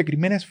αναπτύξεις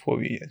συγκεκριμένες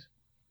φοβίες.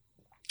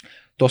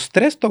 Το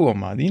στρες το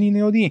κομμάτι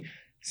είναι ότι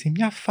σε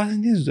μια φάση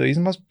της ζωής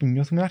μας που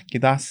νιώθουμε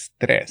αρκετά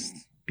στρες,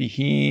 π.χ.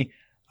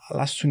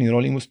 αλλάσουν οι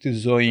ρόλοι μου στη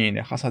ζωή,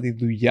 έχασα τη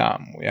δουλειά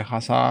μου,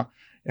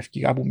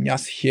 ευκήκα από μια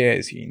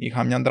σχέση,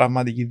 είχα μια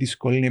τραυματική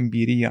δύσκολη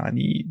εμπειρία,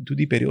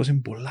 τούτη η περίοδος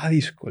είναι πολλά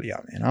δύσκολη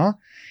για μένα,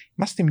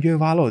 είμαστε πιο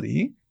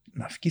ευάλωτοι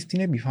να βγει στην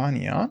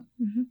επιφάνεια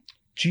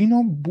εκείνο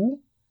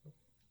που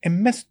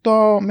μες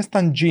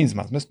στα genes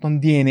μας, μες στον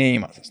DNA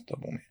μας, ας το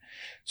πούμε.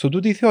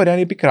 Τούτη η θεωρία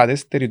είναι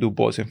επικρατέστερη του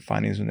πώς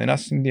εμφανίζουν.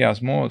 Ένας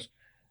συνδυασμός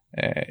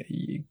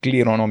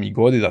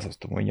κληρονομικότητας, ας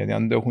το πούμε, γιατί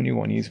αν το έχουν οι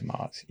γονείς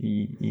μας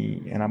ή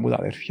ένα από τα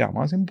αδερφιά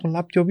μας, είναι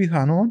πολλά πιο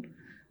πιθανό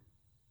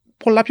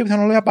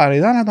λόγια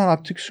απαραίτητα να το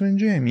αναπτύξουμε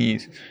και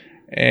εμείς.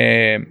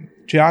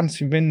 Και αν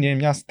συμβαίνει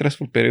μια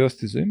stressful περίοδος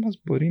στη ζωή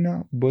μας,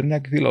 μπορεί να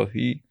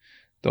εκδηλωθεί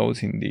το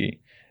OCD.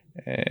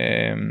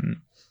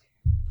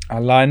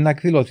 Αλλά να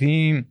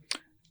εκδηλωθεί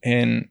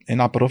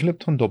ένα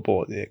απρόβλεπτο το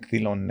πότε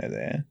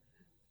εκδηλώνεται.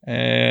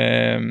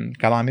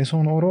 Κατά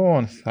μέσον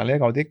όρο θα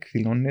λέγα ότι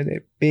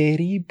εκδηλώνεται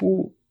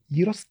περίπου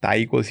γύρω στα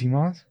 20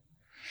 μας.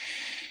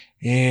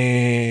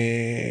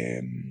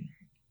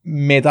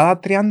 Μετά τα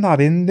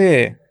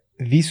 35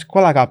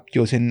 δύσκολα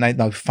κάποιος να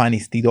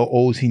εμφανιστεί το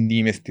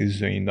OCD μες στη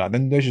ζωή του. Αν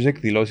δεν το έχεις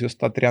εκδηλώσει ως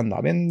τα 35,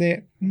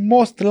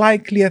 most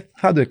likely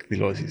θα το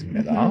εκδηλώσεις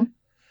μετά.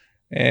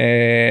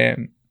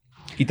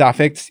 It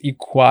affects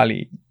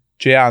equally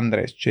και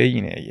άντρες και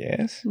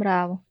γυναίκες.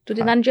 Μπράβο.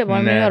 Τούτη ήταν και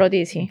επόμενη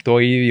ερωτήση. Το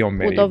ίδιο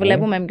περίπου. Που το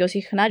βλέπουμε πιο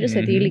συχνά και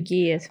σε τι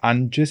ηλικίες.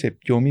 Αν και σε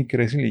πιο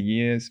μικρές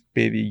ηλικίες,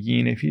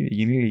 παιδική,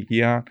 εφηβική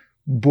ηλικία,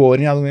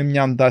 μπορεί να δούμε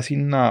μια τάση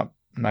να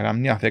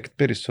κάνει affect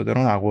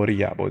περισσότερο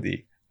αγόρια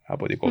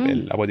από την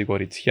κοπέλα, από την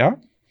κοριτσιά.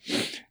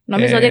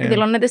 Νομίζω ότι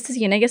εκδηλώνεται στις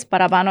γυναίκες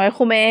παραπάνω.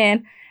 Έχουμε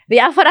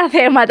διάφορα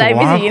θέματα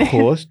εμείς οι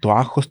γυναίκες. Το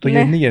άγχος, το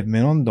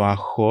γενικευμένο, το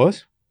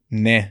άγχος,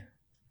 ναι.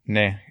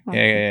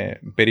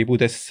 Περίπου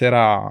 4,5%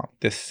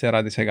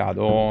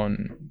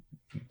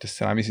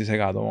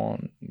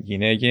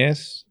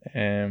 γυναίκες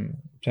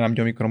και ένα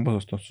πιο μικρό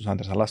ποσοστό στους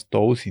άντρες, αλλά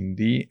στο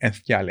OCD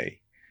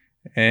ενθιάλεει.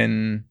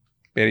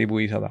 Περίπου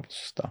ίσα τα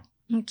ποσοστά.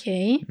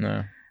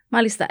 Ναι.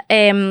 Μάλιστα.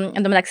 Εν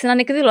τω μεταξύ, να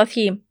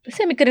εκδηλωθεί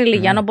σε μικρή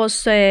ηλικία,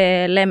 όπως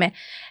λέμε,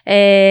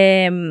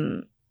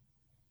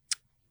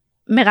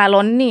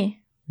 μεγαλώνει.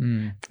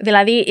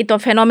 Δηλαδή, το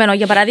φαινόμενο,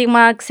 για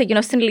παράδειγμα,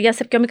 ξεκινώ στην ηλικία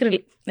σε πιο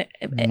μικρή.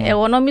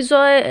 Εγώ νομίζω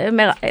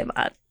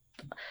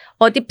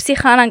ότι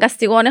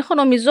ψυχαναγκαστικό έχω,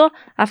 νομίζω,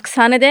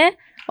 αυξάνεται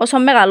όσο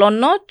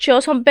μεγαλώνω και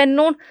όσο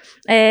μπαίνουν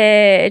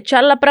και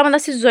άλλα πράγματα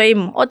στη ζωή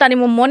μου. Όταν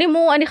ήμουν μόνη μου,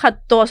 δεν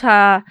είχα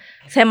τόσα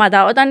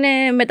θέματα. Όταν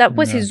μετά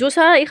που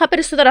συζούσα, είχα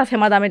περισσότερα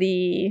θέματα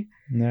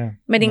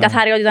με την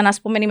καθαριότητα,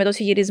 ας πούμε, ή με το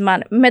συγγύρισμα.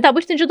 Μετά που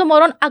ήρθε και το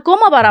μωρό,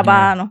 ακόμα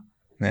παραπάνω.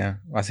 Ναι,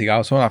 βασικά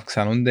όσο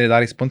αυξάνονται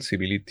τα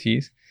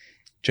responsibilities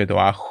και το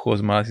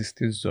άγχος μας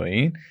στη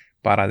ζωή,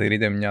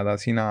 παρατηρείται μια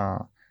τάση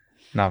να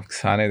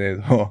αυξάνεται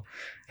το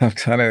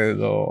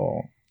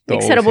δεν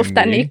ξέρω πού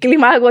φτάνει η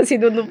κλιμάκωση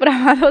του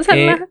πράγματος,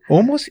 αλλά...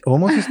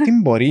 Όμως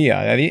στην πορεία,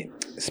 δηλαδή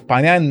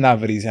σπάνια να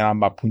βρεις έναν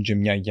παππούν και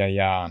μια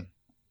γιαγιά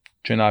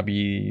και να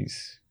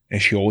πεις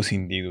έχει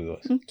OCD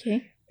τούτος.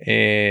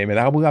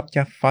 Μετά από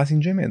κάποια φάση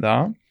και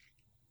μετά,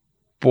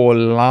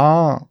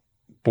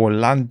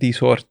 πολλά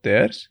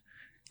disorders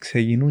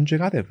ξεκινούν και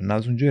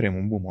κατευνάζουν και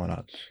ρεμούν που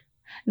μόνα τους.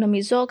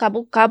 Νομίζω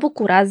κάπου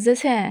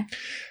κουράζεσαι.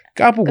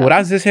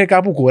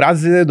 Κάπου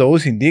κουράζεται το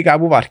OCD,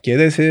 κάπου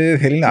βαρκέτεσαι,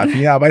 θέλει να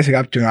φύγει να πάει σε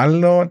κάποιον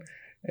άλλον.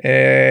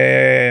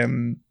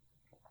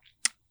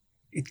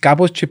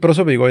 Κάπως και η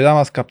προσωπικότητα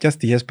μας, κάποια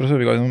στοιχεία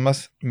προσωπικότητας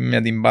μας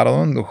με την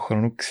παράδοση του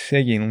χρόνου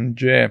ξεκινούν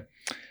και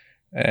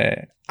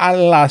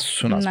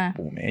αλλάσουν, ας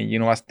πούμε.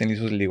 Γινόμαστε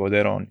ίσως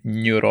λιγότερο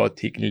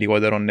neurotic,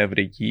 λιγότερο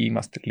νευρικοί,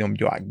 είμαστε λίγο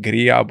πιο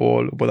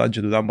agreeable, οπότε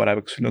και τούτα μπορεί να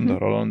παίξουν τον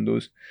ρόλο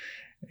τους.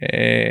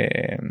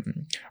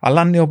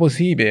 Αλλά ναι, όπως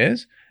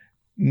είπες,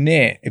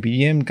 ναι,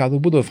 επειδή είναι κάτω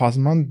από το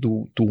φάσμα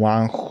του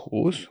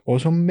άγχους,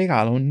 όσο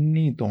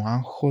μεγαλώνει το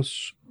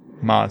άγχος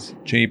μας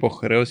και οι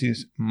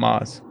υποχρεώσεις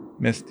μας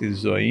μες στη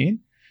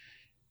ζωή,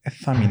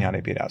 θα μείνει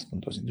ανεπηρεάστον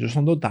το OCD.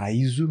 Όσον το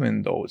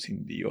ταΐζουμε το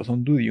OCD,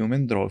 όσον του διούμε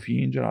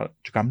τροφή και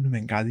κάνουμε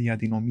κάτι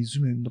γιατί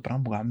νομίζουμε το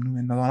πράγμα που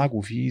κάνουμε να το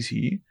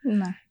ανακουφίσει,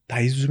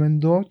 ταΐζουμε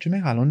το και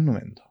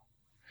μεγαλώνουμε το.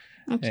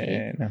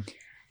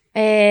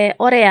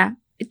 Ωραία.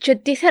 Και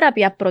τι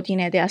θεραπεία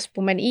προτείνεται, ας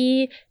πούμε,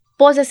 ή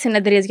πόσες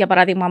συνεδρίες, για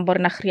παράδειγμα, μπορεί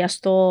να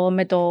χρειαστώ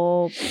με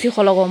το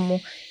ψυχολόγο μου,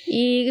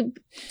 ή...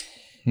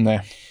 Ναι.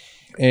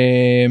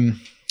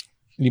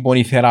 Λοιπόν,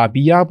 η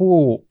θεραπεία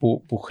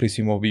που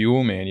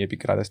χρησιμοποιούμε, η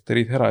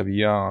επικρατέστερη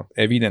θεραπεία,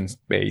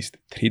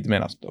 evidence-based treatment,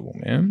 ας το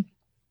πούμε,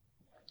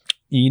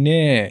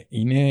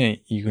 είναι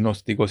η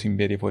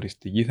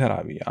γνωστικοσυμπεριφοριστική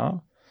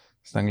θεραπεία,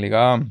 στα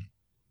αγγλικά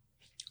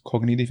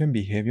Cognitive and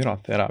Behavioral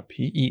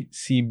Therapy, ή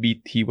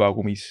CBT που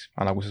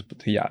αν ακούσεις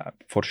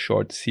for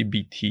short,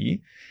 CBT,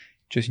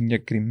 και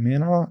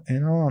συγκεκριμένα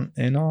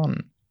ένα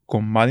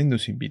κομμάτι του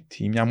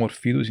CBT, μια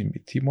μορφή του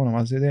CBT που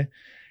ονομάζεται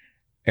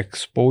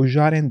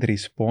Exposure and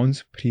Response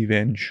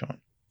Prevention,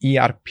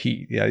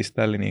 ERP, δηλαδή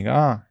στα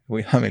ελληνικά,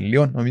 βοηθάμε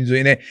λίγο, νομίζω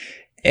είναι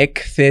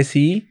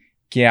έκθεση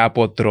και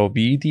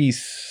αποτροπή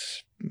της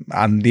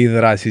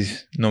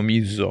αντίδρασης,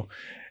 νομίζω,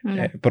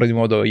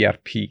 προτιμώ το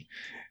ERP.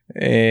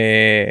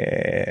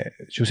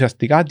 Και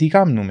ουσιαστικά τι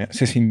κάνουμε,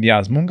 σε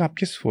συνδυασμό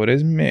κάποιες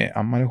φορές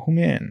αν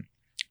έχουμε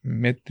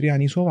μέτρια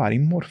ή σοβαρή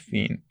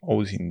μορφή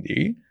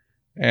OCD,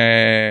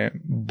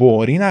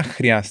 μπορεί να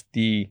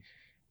χρειαστεί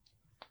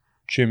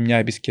και μια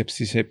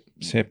επισκέψη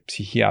σε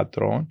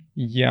ψυχιατρό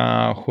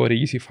για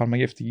χορήγηση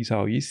φαρμακευτικής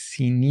αγωγής.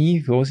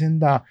 Συνήθως είναι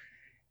τα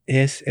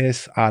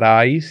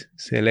SSRIs,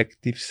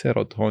 Selective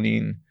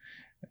Serotonin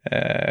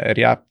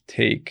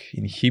Reuptake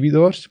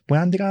Inhibitors, που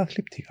είναι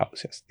αντικαταθλιπτικά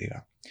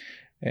ουσιαστικά.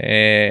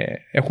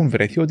 Έχουν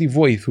βρεθεί ότι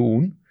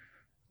βοηθούν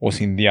ο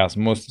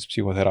συνδυασμός της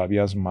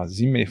ψυχοθεραπείας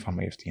μαζί με τη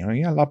φαρμακευτική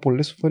αγωγή, αλλά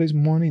πολλές φορές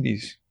μόνη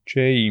της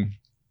και η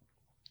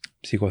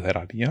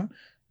ψυχοθεραπεία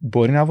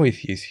μπορεί να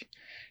βοηθήσει.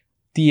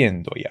 Τι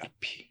είναι το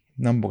ERP,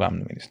 να μου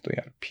κάνουμε στο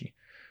ERP.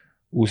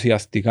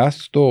 Ουσιαστικά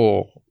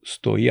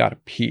στο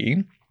ERP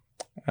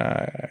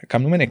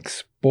κάνουμε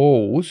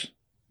expose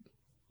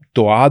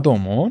το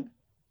άτομο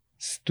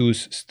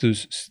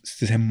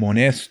στις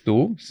αιμονές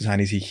του, στις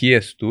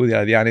ανησυχίες του,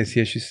 δηλαδή αν εσύ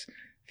έχεις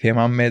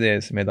θέμα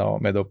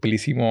με το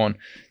πλήσιμο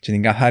και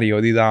την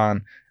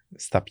καθαριότητα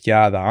στα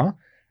πιάτα,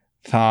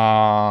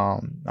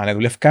 αν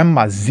δουλεύκαμε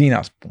μαζί,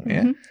 ας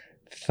πούμε,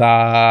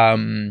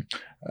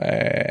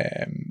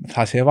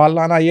 θα σε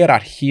βάλω να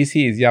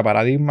ιεραρχήσεις, για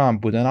παράδειγμα,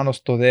 που το 1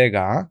 ως το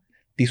 10,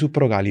 τι σου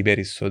προκαλεί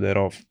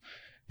περισσότερο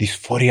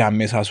δυσφορία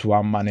μέσα σου,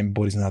 άμα δεν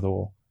μπορείς να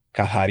το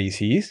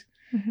καθαρίσεις.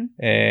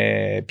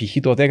 Π.χ.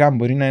 το 10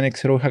 μπορεί να είναι,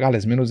 ξέρω, είχα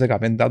καλεσμένους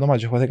 15 άτομα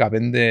και έχω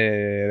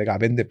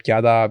 15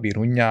 πιάτα,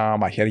 πυρούνια,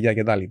 μαχαίρια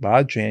κτλ.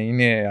 Και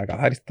είναι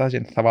ακαθάριστα και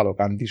θα βάλω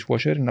καν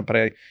dishwasher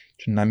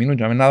να μείνω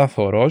και να τα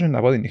θωρώ και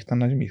να πω τη νύχτα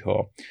να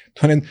κοιμηθώ.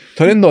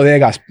 Τώρα είναι το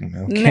 10, ας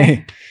πούμε.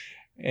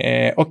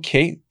 Οκ,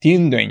 τι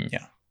είναι το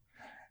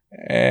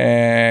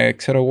 9?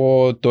 Ξέρω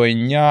εγώ, το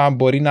 9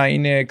 μπορεί να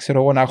είναι, ξέρω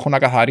εγώ, να έχω να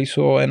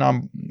καθαρίσω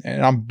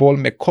ένα μπολ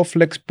με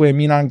κόφλεξ που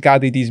έμειναν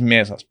κάτι της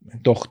μέσας.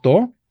 Το 8,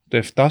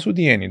 το 7 σου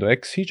τι είναι, το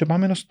 6 και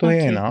πάμε στο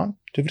 1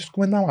 και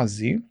βρίσκουμε τα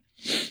μαζί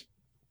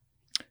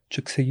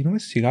και ξεκινούμε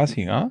σιγά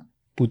σιγά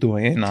που το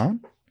 1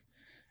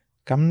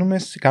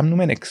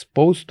 κάνουμε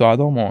expose το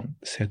άτομο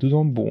σε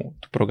τούτο που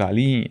του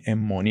προκαλεί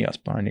αιμονία, ας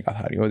πούμε, η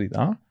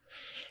καθαριότητα.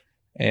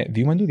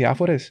 Δούμε του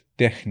διάφορες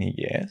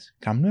τεχνικές,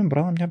 κάνουμε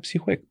πρώτα μια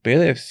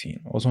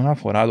ψυχοεκπαίδευση όσον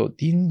αφορά το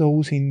τι είναι το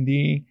OCD,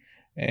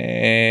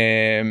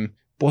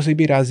 πώς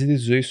επηρεάζει τη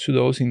ζωή σου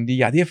το OCD,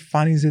 γιατί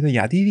εμφανίζεται,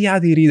 γιατί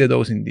διατηρείται το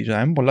OCD. Και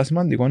είναι πολύ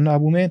σημαντικό να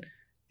πούμε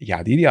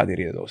γιατί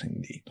διατηρείται το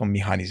OCD, τον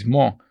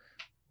μηχανισμό,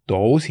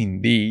 το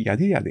OCD,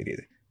 γιατί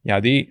διατηρείται.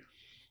 Γιατί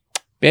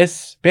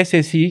πες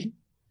εσύ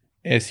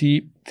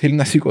θέλεις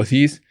να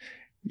σηκωθείς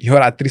η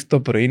ώρα 3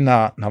 το πρωί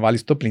να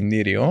βάλεις το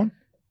πλυντήριο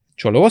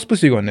και ο λόγος που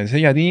σηκώνεσαι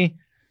γιατί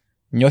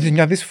νιώθεις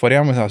μια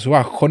δυσφορία μέσα σου,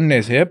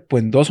 αγχώνεσαι που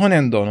είναι τόσο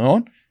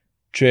έντονο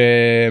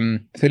και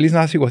θέλεις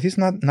να σηκωθείς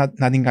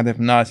να την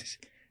κατευνάσεις.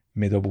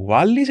 Με το που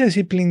βάλεις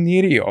εσύ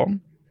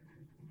πλυντήριο,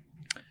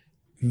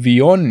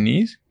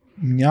 βιώνεις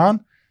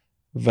μια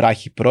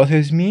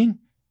βραχυπρόθεσμη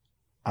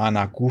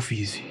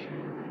ανακούφιση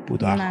που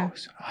το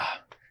άγχος.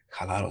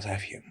 Χαλάρωσα,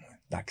 έφυγε μου.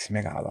 Εντάξει,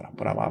 με καλά τώρα,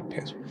 μπορώ να πάω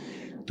πίσω.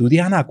 Τούτη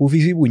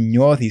ανακούφιση που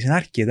νιώθεις είναι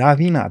αρκετά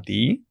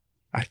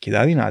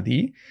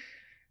δυνατή,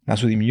 να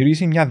σου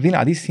δημιουργήσει μια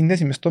δυνατή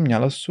σύνδεση μες στο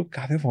μυαλό σου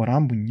κάθε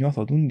φορά που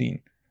νιώθω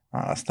την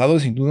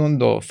αναστάτωση,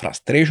 το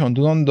frustration,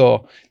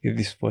 τη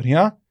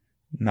δυσφορία,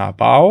 να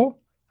πάω,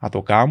 να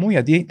το κάνω,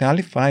 γιατί την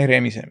άλλη φορά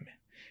ηρέμησε με.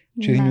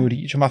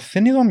 Και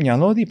μαθαίνει το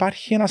μυαλό ότι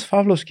υπάρχει ένας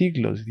φαύλος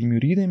κύκλος,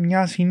 δημιουργείται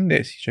μια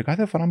σύνδεση και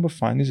κάθε φορά που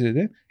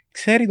εμφανίζεται,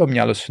 ξέρει το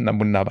μυαλό σου να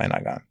μπορεί να πάει να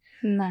κάνει.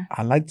 Ναι.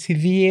 Αλλά έτσι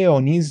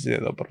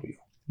διαιωνίζεται το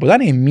πρόβλημα.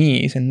 Οπότε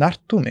εμείς να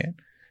έρθουμε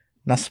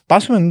να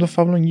σπάσουμε τον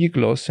φαύλο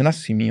κύκλο σε ένα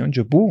σημείο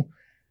και που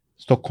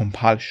στο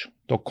compulsion.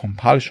 Το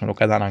compulsion, ο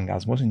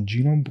καταναγκασμός, είναι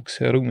εκείνο που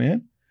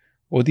ξέρουμε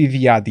ότι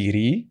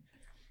διατηρεί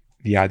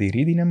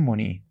την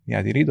αιμονή,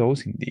 διατηρεί το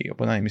OCD.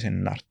 Οπότε εμείς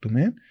να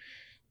έρθουμε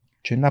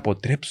και να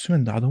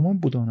αποτρέψουμε το άτομο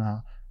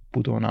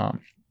που το να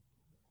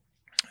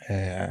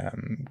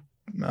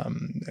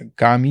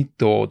κάνει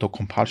το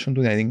compulsion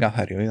του, δηλαδή την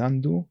καθαριότητα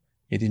του,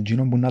 γιατί είναι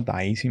εκείνο που να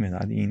ταΐσει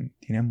μετά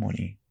την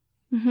αιμονή.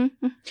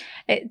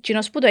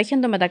 Κοινός που το έχει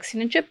εντωμεταξύ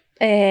είναι και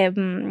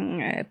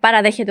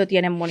παραδέχεται ότι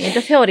είναι αιμονή,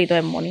 δεν θεωρεί το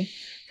αιμονή.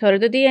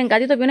 Θεωρείται ότι είναι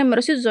κάτι το οποίο είναι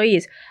μέρος της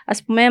ζωής.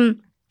 Ας πούμε,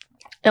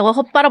 εγώ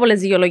έχω πάρα πολλές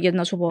δικαιολογίες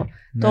να σου πω.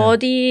 Ναι. Το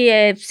ότι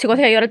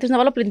σηκώθηκα η ώρα της να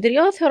βάλω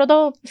πλυντήριο, θεωρώ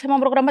το θέμα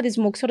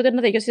προγραμματισμού. Ξέρω ότι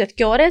να τελειώσει σε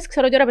 2 ώρες,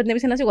 ξέρω ότι η ώρα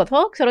 5:30 να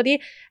σηκωθώ, ξέρω ότι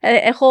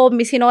έχω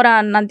μισή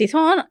ώρα να αντιθώ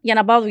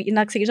για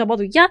να ξεκινήσω από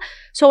δουλειά.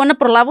 So, να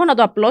προλάβω να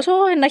το απλώσω,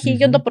 να έχει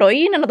γίνει το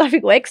πρωί, να το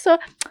αφήγω έξω.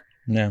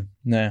 Ναι.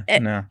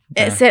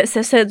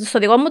 Στο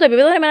δικό μου το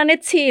επίπεδο εμένα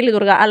έτσι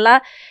λειτουργά.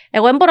 Αλλά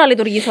εγώ δεν μπορώ να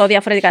λειτουργήσω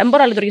διαφορετικά. Δεν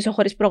μπορώ να λειτουργήσω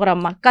χωρίς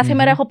πρόγραμμα. Κάθε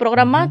μέρα έχω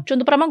πρόγραμμα και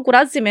το πράγμα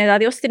κουράζει με.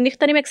 Δηλαδή, ως τη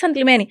νύχτα είμαι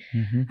εξαντλημένη.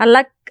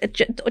 Αλλά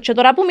και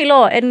τώρα που μιλώ,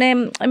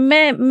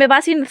 με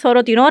βάση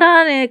θεωρώ την ώρα,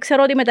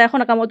 ξέρω ότι μετά έχω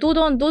να κάνω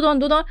τούτον.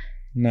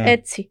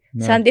 Έτσι.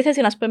 Σε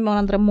αντίθεση, να πούμε με τον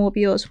άντρα μου, ο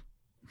οποίος.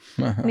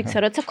 Δεν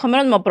ξέρω, έτσι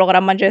ακόμενος με το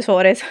πρόγραμμα και τις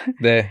ώρες.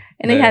 Δεν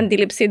έχει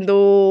αντίληψη του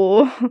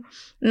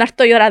να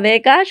έρθω η ώρα 10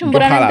 και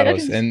μπορεί να είναι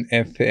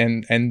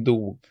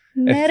 10.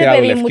 Ναι ρε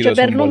παιδί μου, και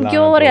παίρνουν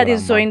πιο ωραία τη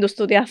ζωή τους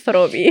τούτοι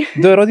άνθρωποι.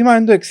 Το ερώτημα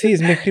είναι το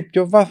εξής, μέχρι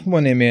ποιο βαθμό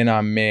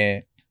εμένα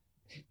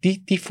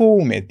τι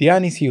φοβούμαι, τι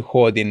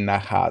ανησυχώ ότι να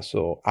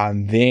χάσω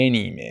αν δεν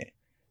είμαι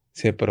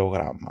σε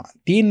πρόγραμμα,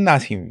 τι να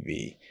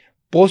συμβεί,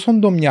 πόσο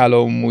το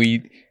μυαλό μου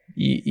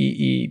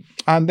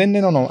αν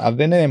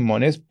δεν είναι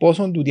μονές,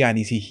 πόσο του η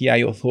ανησυχία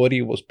ή ο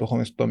θόρυβος που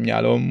έχω στο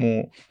μυαλό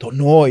μου, το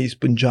noise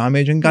που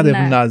τζάμε και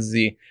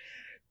κατευνάζει.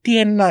 Ποιο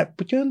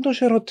είναι το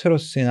χειρότερο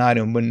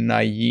σενάριο που μπορεί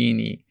να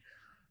γίνει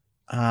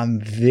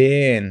αν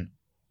δεν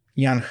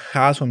ή αν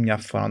χάσω μια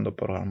φορά το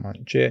πρόγραμμα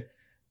και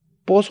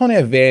πόσο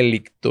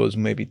ευέλικτος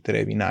μου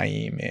επιτρέπει να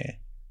είμαι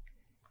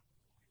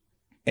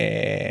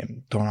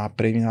το να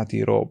πρέπει να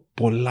τηρώ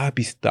πολλά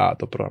πιστά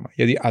το πρόγραμμα.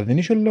 Γιατί αν δεν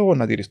είσαι λόγο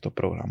να τηρείς το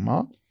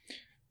πρόγραμμα,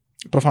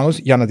 προφανώς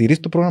για να τηρείς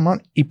το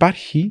πρόγραμμα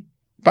υπάρχει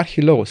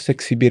λόγος. Σε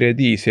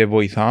εξυπηρετεί, σε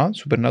βοηθά,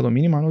 σου περνά το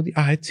μήνυμα ότι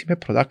έτσι είμαι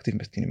productive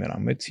μες την ημέρα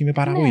μου, έτσι είμαι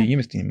παραγωγική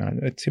μες την ημέρα μου,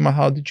 έτσι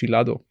μάθα ότι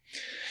τσιλάτω.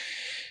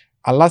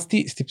 Αλλά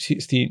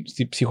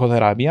στη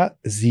ψυχοθεραπεία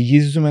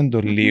ζυγίζουμε το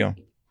λίγο.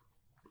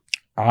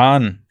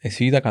 Αν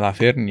εσύ τα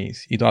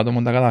καταφέρνεις ή το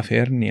άτομο τα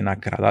καταφέρνει να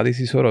κρατά τις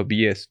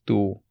ισορροπίες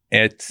του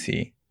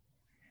έτσι,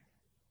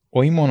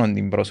 όχι μόνο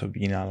την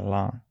προσωπική,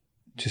 αλλά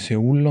και σε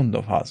όλον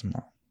το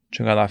φάσμα,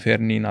 και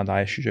καταφέρνει να τα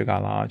έχει και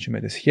καλά και με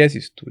τις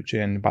σχέσεις του και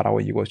είναι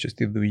παραγωγικός και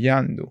στη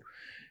δουλειά του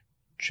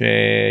και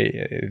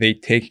they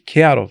take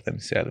care of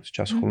themselves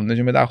και ασχολούνται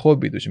και με τα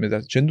χόμπι τους και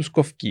δεν τους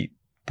κοφκεί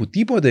που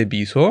τίποτε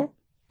πίσω,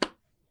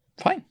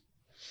 fine.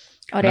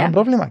 Ωραία. Ένα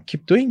πρόβλημα,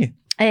 keep doing it.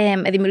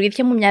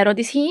 Δημιουργήθηκε μου μια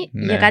ερώτηση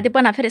για κάτι που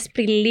αναφέρες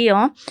πριν λίγο,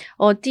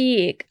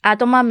 ότι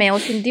άτομα με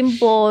OCD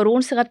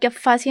μπορούν σε κάποια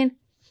φάση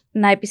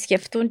να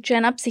επισκεφτούν και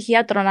ένα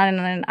ψυχίατρο να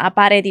είναι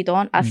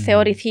απαραίτητο, αν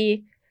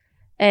θεωρηθεί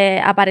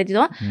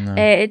απαραίτητο,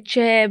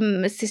 και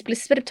στις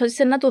πλήσεις περιπτώσεις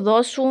να του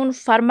δώσουν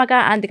φάρμακα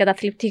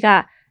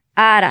αντικαταθλιπτικά.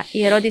 Άρα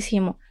η ερώτησή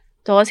μου,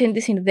 το OCD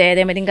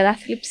συνδέεται με την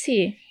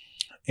κατάθλιψη?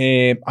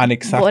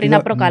 Μπορεί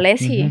να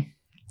προκαλέσει?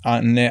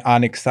 Ναι,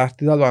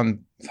 ανεξάρτητα το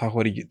αν θα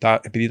χορηγεί.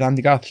 Επειδή τα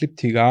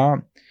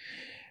αντικαταθλιπτικά,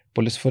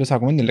 πολλές φορές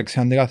ακούμε την λέξη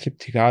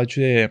αντικαταθλιπτικά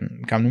και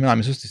κάνουμε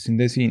αμέσως τη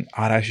σύνδεση,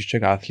 άρα έχεις και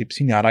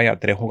κατάθλιψη, άρα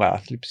γιατρέ έχω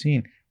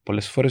κατάθλιψη.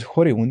 Πολλές φορές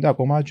χορηγούνται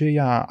ακόμα και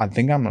για, αν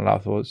δεν κάνω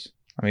λάθος,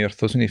 να με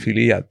διορθώσουν οι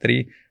φίλοι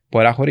γιατροί,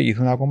 μπορεί να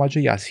χορηγηθούν ακόμα και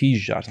για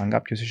seizures. Αν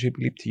κάποιος έχει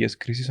επιληπτικές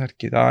κρίσεις,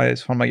 αρκετά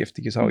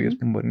φαρμακευτικές αγωγές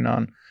που μπορεί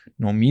να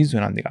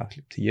νομίζουν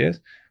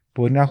αντικαταθλιπτικές,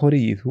 μπορεί να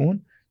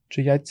χορηγηθούν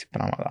και για έτσι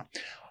πράγματα.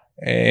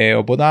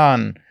 Οπότε,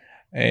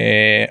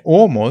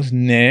 όμως,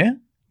 ναι,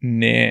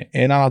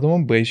 ένα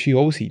άτομο που έχει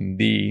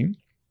OCD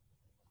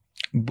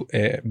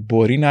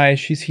μπορεί να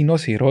έχει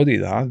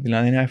συνοσηρότητα,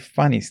 δηλαδή να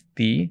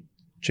εμφανιστεί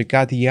και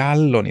κάτι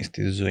άλλο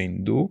στη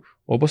ζωή του,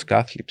 όπως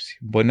κάθλιψη.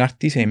 Μπορεί να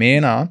έρθει σε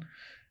μένα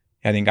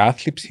για την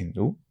κάθλιψη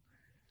του,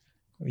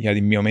 για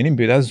την μειωμένη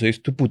ποιότητα της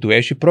ζωής του που του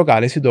έχει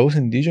προκαλέσει το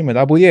OCD και μετά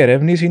από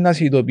διερεύνηση να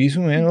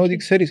συνειδητοποιήσουμε ότι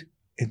ξέρεις,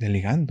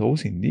 τελικά είναι το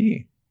OCD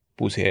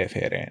που σε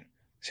έφερε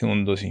σε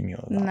αυτό το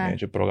σημείο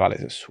και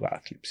προκάλεσε σου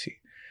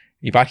κάθλιψη.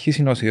 Υπάρχει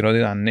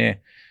συνοσηρότητα, ναι,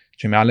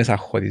 και με άλλες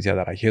αγχώδεις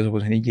διαταραχές,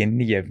 όπως είναι η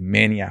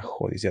γενικευμένη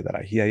αγχώδης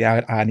διαταραχή.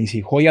 Δηλαδή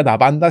ανησυχώ για τα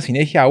πάντα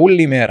συνέχεια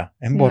όλη μέρα.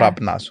 Δεν μπορώ να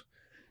πνάσω.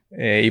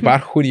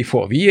 Υπάρχουν οι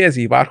φοβίες,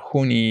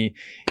 υπάρχουν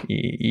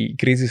οι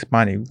κρίσεις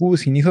πανικού.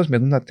 Συνήθως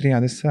με τα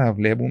 3-4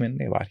 βλέπουμε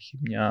να υπάρχει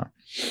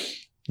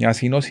μια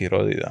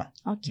συνοσηρότητα.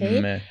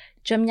 Ναι.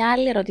 Και μια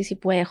άλλη ερώτηση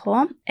που έχω.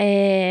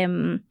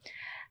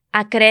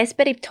 Ακραίες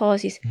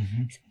περιπτώσεις.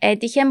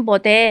 Έτυχε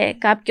ποτέ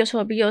κάποιος ο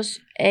οποίος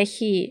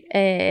έχει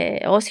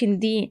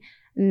OCD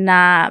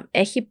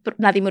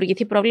να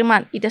δημιουργηθεί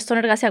πρόβλημα είτε στον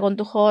εργασιακό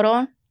του χώρο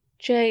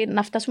και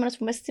να φτάσουμε, ας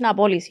πούμε, στην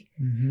απόλυση.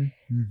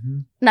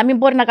 Να μην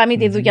μπορεί να κάνει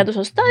τη δουλειά του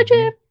σωστά και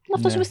να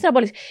φτάσουμε στην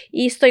απόλυση.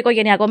 Ή στο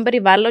οικογενειακό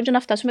περιβάλλον και να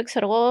φτάσουμε,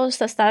 ξέρω εγώ,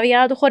 στα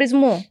στάδια του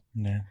χωρισμού.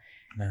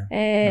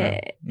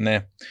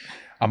 Ναι.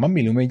 Άμα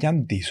μιλούμε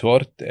για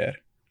disorder,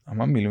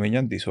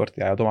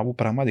 άτομα που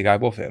πραγματικά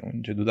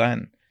υποφέρουν, και τούτα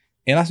είναι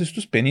ένας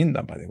στους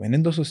 50,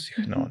 είναι τόσο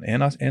συχνό.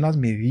 Ένας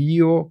με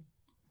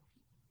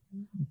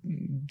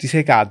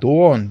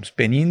 2%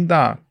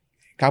 50%,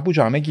 κάπου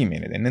και αμέσως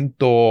κείμενεται, είναι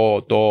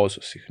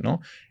τόσο συχνό.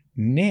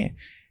 Ναι,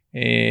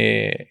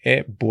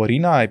 μπορεί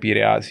να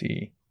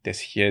επηρεάσει τις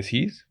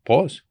σχέσεις.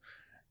 Πώς?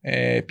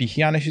 Π.χ.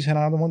 αν έχεις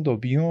έναν άτομο το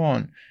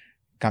οποίο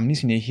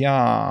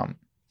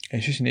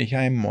έχει συνέχεια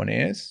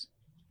αιμονές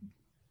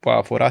που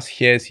αφορά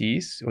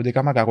σχέσεις, ότι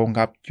έκανα κακό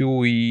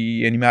κάποιου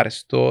ή εν είμαι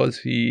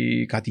αρεστός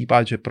ή κάτι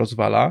είπα και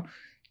πρόσβαλα,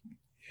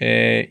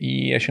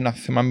 ή έχει ένα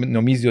θέμα,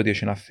 νομίζει ότι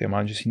έχει ένα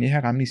θέμα και συνέχεια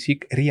κάνει seek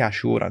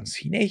reassurance,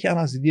 συνέχεια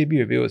να ζητεί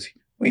επιβεβαίωση,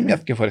 όχι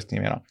μια-δυο φορές την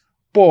ημέρα,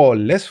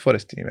 πολλές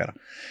φορές την ημέρα.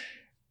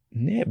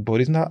 Ναι,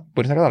 μπορείς να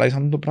καταλάβεις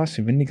αν το πράγμα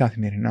συμβαίνει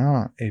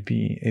καθημερινά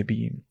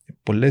επί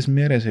πολλές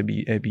μέρες,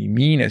 επί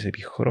μήνες,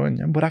 επί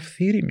χρόνια, μπορεί να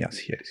φθείρει μια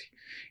σχέση.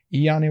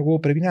 Ή αν εγώ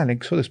πρέπει να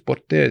ελέγξω τις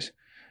πόρτες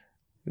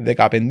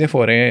 15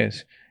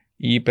 φορές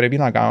ή πρέπει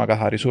να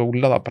καθαρίσω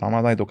όλα τα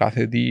πράγματα το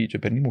κάθε τι και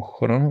παίρνει μου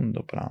χρόνο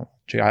το πράγμα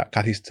και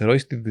καθυστερώ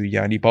στη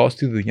δουλειά ή πάω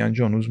στη δουλειά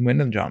και ο νους μου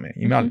είναι τζάμε,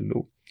 είμαι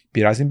αλλού.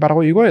 Πειράζει την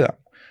παραγωγικότητα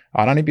μου.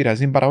 Άρα αν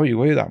επηρεάζει την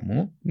παραγωγικότητα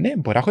μου, ναι,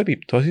 μπορεί να έχω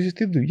επιπτώσεις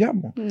στη δουλειά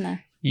μου. Ναι.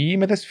 Ή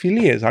με τις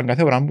φιλίες, αν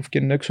κάθε φορά που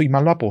φκένω έξω ή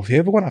μάλλον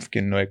αποφεύγω να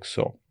φκένω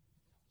έξω.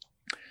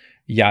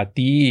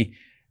 Γιατί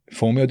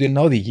φοβούμαι ότι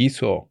να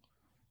οδηγήσω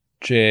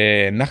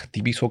και να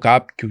χτυπήσω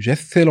κάποιους και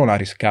θέλω να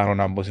ρισκάρω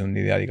να μπω σε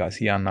τη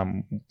διαδικασία, να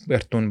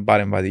έρθουν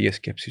παρεμβατικές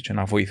σκέψεις και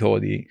να βοηθώ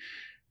ότι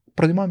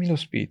προτιμώ να μείνω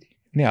σπίτι.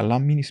 Ναι, αλλά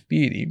αν μείνεις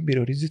σπίτι,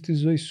 περιορίζεις τη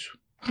ζωή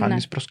σου.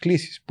 Χάνεις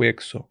προσκλήσεις που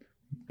έξω.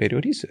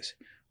 Περιορίζεσαι.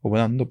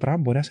 Οπότε το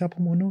πράγμα μπορεί να σε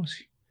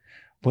απομονώσει.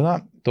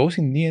 Οπότε το OCD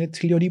είναι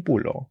έτσι λίγο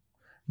ύπουλο.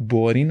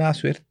 Μπορεί να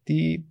σου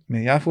έρθει με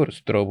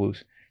διάφορους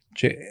τρόπους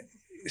και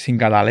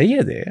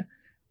συγκαταλέγεται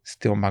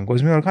στον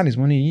Παγκόσμιο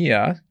Οργανισμό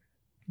Υγείας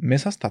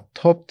μέσα στα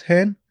top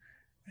 10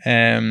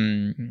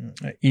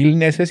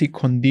 illnesses ή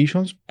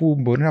conditions που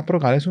μπορεί να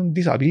προκαλέσουν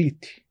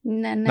disability.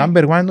 Ναι.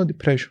 Number one είναι το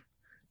depression.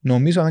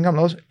 Νομίζω αν δεν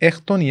κάνω λάθος,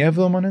 έκτον ή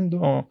έβδομον είναι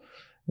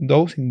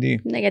το OCD.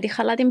 Ναι, γιατί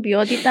χαλά την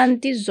ποιότητα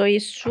της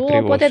ζωής σου,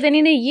 Ακριβώς. οπότε δεν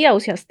είναι υγεία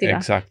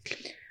ουσιαστικά. Exactly.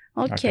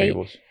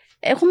 Ακριβώς.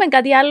 Έχουμε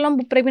κάτι άλλο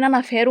που πρέπει να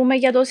αναφέρουμε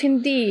για το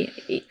OCD,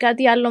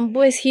 κάτι άλλο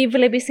που εσύ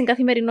βλέπεις στην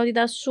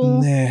καθημερινότητά σου?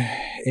 Ναι,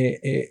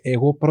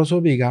 εγώ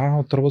προσωπικά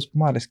ο τρόπος που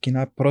μου αρέσει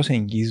να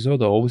προσεγγίζω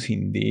το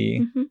OCD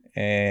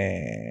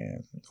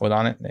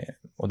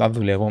όταν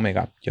δουλεύω με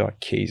κάποια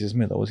cases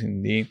με το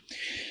OCD,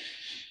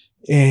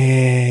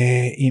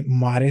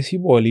 μου αρέσει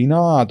πολύ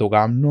να το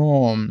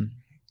κάνω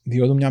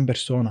διότι μια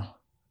περσόνα.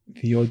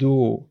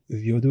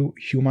 Διότι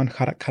human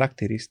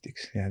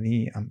characteristics,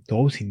 δηλαδή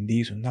το OCD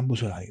σου, δεν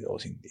μπορούσε να δει το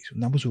OCD σου,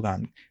 δεν μπορούσε να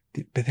κάνει.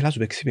 Θέλω να σου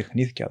παίξει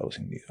παιχνίδια το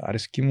OCD σου.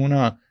 Αρέσκει μου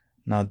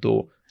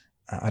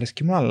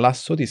να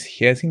αλλάσω τη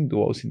σχέση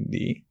του OCD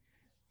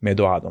με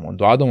το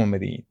άτομο με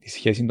τη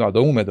σχέση του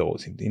ατόμου με το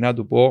OCD. Να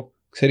του πω,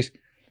 ξέρεις,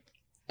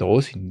 το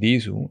OCD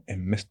σου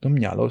μες στο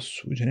μυαλό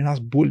σου και είναι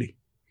ένας μπούλι.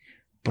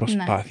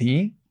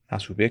 Προσπαθεί να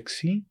σου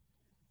παίξει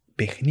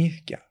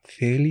παιχνίδια.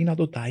 Θέλει να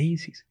το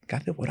ταΐσεις.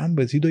 Κάθε φορά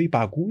που εσύ το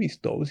υπακούεις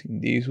το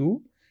OCD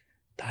σου,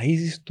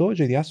 ταΐσεις το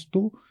και διάσεις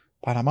του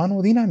παραπάνω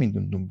δύναμη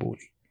του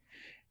μπούλι.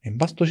 Εν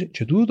πας το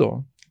και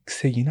τούτο,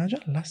 ξεκινά και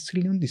αλλάσει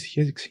λίγο τη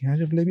σχέση. Ξεκινά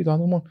και βλέπει το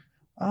άτομο,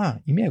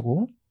 είμαι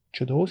εγώ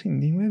και το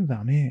OCD μου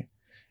εδαμε.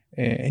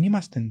 Εν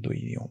είμαστε το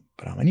ίδιο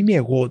πράγμα. Είμαι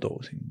εγώ το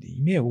OCD.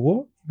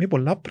 Είμαι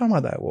πολλά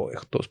πράγματα εγώ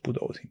εκτός που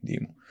το OCD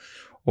μου.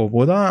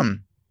 Οπότε,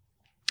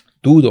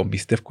 τούτο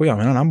πιστεύω για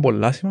μένα είναι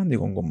πολλά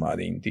σημαντικό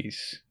κομμάτι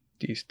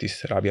της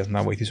θεραπείας,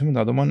 να βοηθήσουμε το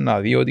άτομο να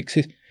δει ότι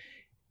ξέρεις,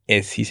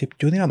 εσύ είσαι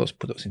πιο δυνατός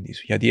που το OCD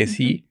σου. Γιατί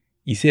εσύ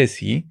είσαι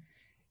εσύ,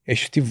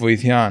 έχεις τη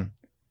βοήθεια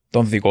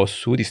των δικών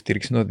σου, τη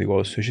στήριξη των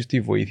δικών σου, έχεις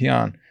τη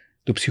βοήθεια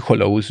του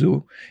ψυχολόγου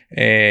σου,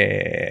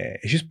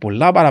 έχεις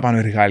πολλά παραπάνω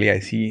εργαλεία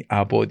εσύ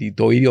από ότι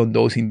το ίδιο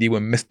το OCD που είναι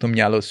μέσα στο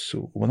μυαλό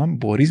σου. Οπότε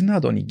μπορείς να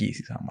το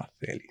νικήσεις άμα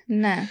θέλεις.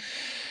 Ναι.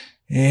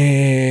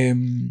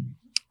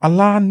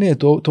 Αλλά ναι,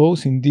 το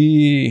OCD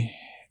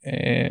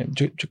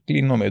και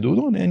κλείνω με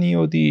τούτο είναι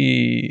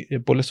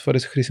ότι πολλές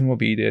φορές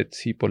χρησιμοποιείται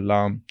έτσι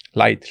πολλά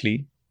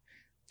lightly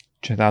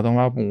και τα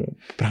άτομα που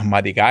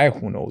πραγματικά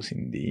έχουν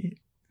OCD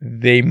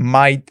they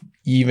might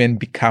even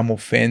become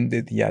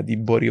offended γιατί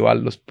μπορεί ο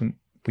άλλος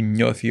που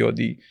νιώθει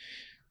ότι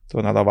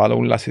το να τα βάλω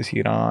όλα σε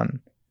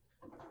σειρά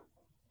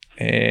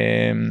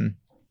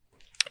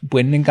που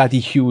είναι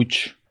κάτι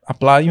huge.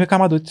 Απλά είμαι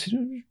κάμα το έτσι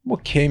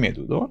ok με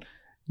τούτο.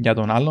 Για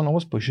τον άλλον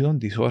όμως που έχει τον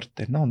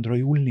disorder να τον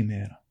τρώει όλη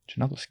μέρα και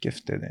να το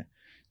σκέφτεται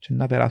και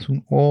να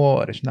περάσουν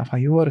ώρες και να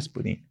φάει ώρες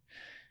που είναι.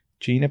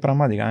 Και είναι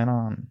πραγματικά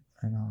ένα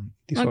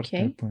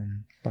disorder που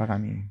είναι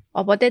πράγματι.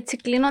 Οπότε έτσι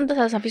κλείνοντας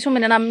θα σας αφήσουμε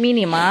ένα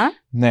μήνυμα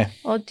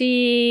ότι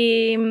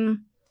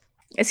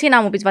εσύ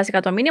να μου πεις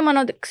βασικά το μήνυμα,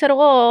 ότι ξέρω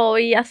εγώ,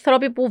 οι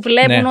άνθρωποι που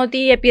βλέπουν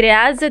ότι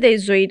επηρεάζεται η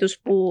ζωή τους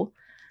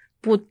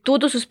που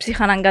τούτους τους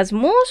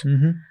ψυχαναγκασμούς,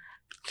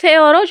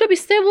 θεωρώ και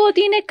πιστεύω ότι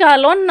είναι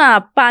καλό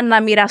να πάνε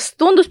να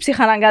μοιραστούν τους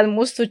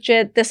ψυχαναγκασμούς τους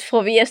και τις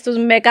φοβίες τους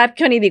με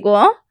κάποιον ειδικό.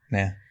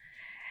 Ναι.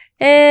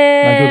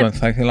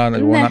 Θα ήθελα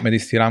με τη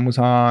σειρά μου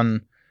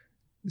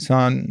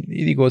σαν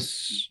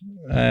ειδικός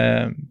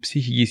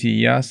ψυχικής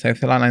υγείας, θα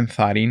ήθελα να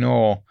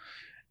ενθαρρύνω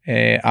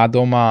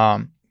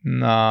άτομα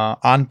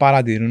αν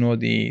παρατηρούν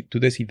ότι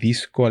τούτες οι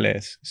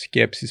δύσκολες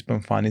σκέψεις που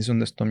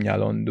εμφανίζονται στο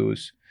μυαλό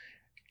τους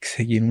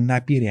ξεκινούν να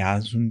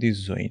επηρεάζουν τη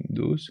ζωή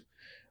τους,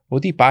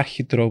 ότι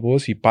υπάρχει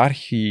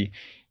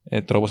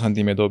τρόπος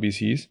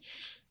αντιμετώπισης,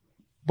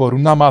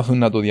 μπορούν να μάθουν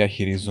να το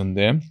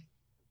διαχειρίζονται.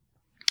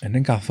 Δεν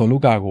είναι καθόλου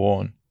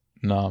κακό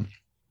να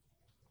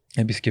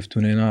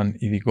επισκεφτούν έναν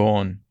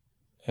ειδικό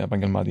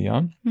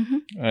επαγγελματία.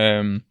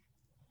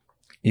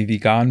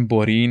 Ειδικά αν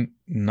μπορεί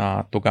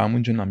να το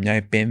κάνουν και μια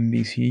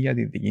επένδυση για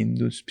τη δική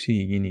τους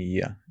ψυχική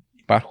υγεία.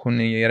 Υπάρχουν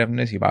οι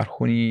έρευνες,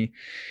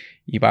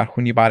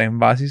 υπάρχουν οι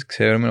παρεμβάσεις,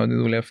 ξέρουμε ότι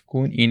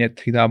δουλεύουν, είναι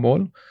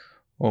treatable,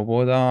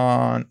 οπότε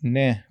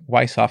ναι,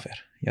 why suffer,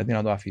 γιατί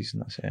να το αφήσεις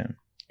να σε...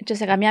 Και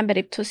σε καμία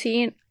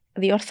περίπτωση,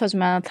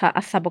 διόρθωσμα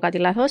αν θα πω κάτι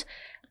λάθος,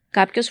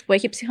 κάποιος που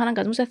έχει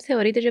ψυχαναγκασμούς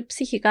θεωρείται και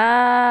ψυχικά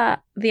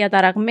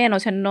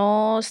διαταραγμένος,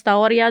 ενώ στα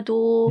όρια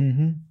του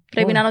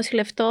πρέπει να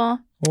νοσηλευτώ.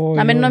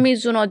 Να μην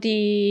νομίζουν ότι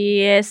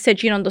σε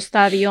εκείνον το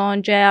στάδιο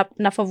και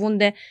να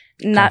φοβούνται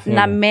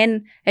να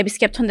μην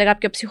επισκέπτονται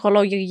κάποιο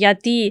ψυχολόγο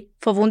γιατί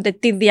φοβούνται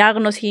τη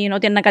διάγνωση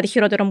ότι είναι κάτι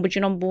χειρότερο από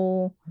εκείνον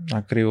που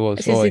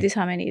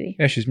συζητήσαμε ήδη.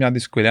 Έχεις μια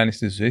δυσκολία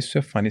στη ζωή σου,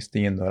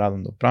 εμφανίστηκε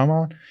τώρα το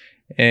πράγμα.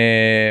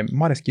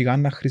 Μ' αρέσκει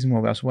καν να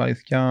χρησιμοποιώ, σου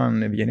αλήθεια,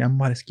 Ευγενία,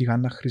 μ' αρέσκει καν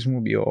να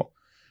χρησιμοποιώ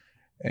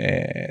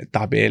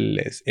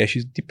ταπέλες,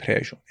 έχεις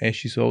depression,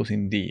 έχεις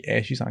OCD,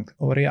 έχεις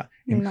ωραία.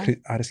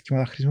 Αρέσκει να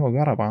τα χρησιμοποιώ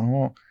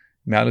παραπάνω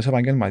με άλλους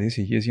επαγγελματίες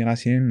υγείας για να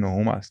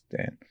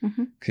συνεννοούμαστε.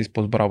 Ξέρεις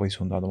πώς μπορώ να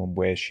βοηθήσω το άτομο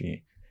που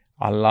έχει.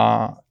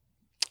 Αλλά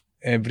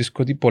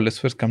βρίσκω ότι πολλές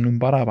φορές κάνουν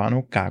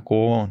παραπάνω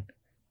κακό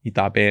οι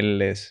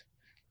ταπέλες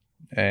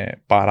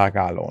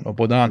παρακαλώ.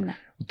 Οπότε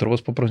ο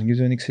τρόπος που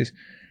προσεγγίζω είναι εξής.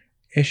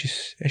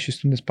 Έχεις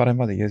τις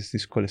παρεμβατικές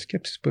δύσκολες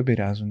σκέψεις που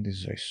επηρεάζουν τη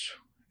ζωή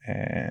σου.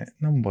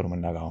 Να μην μπορούμε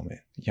να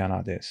κάνουμε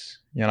για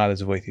να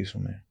τις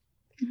βοηθήσουμε.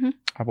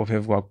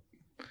 Αποφεύγω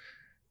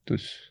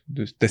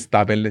τις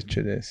ταπέλες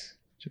και τις...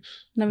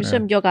 Νομίζω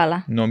είναι πιο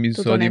καλά.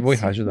 Νομίζω ότι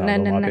βοηθάζει τα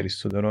άτομα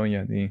περισσότερο,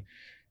 γιατί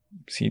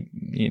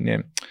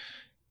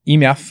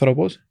είμαι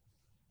άνθρωπος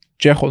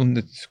και έχω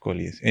τις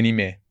δυσκολίες.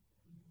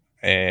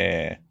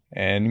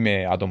 Δεν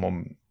είμαι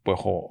άτομο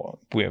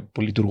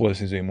που λειτουργώ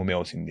στη ζωή μου με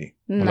OCD.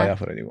 Πολλά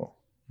διαφορετικό.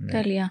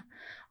 Τέλεια.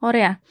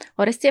 Ωραία.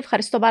 Ορέστη,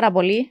 ευχαριστώ πάρα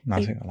πολύ.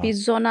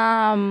 Ελπίζω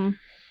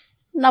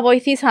να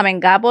βοηθήσαμε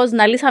κάπως,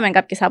 να λύσαμε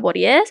κάποιες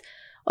απορίες.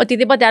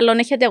 Οτιδήποτε άλλο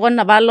έχετε, εγώ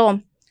να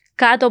βάλω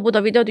κάτω από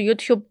το βίντεο του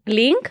YouTube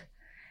link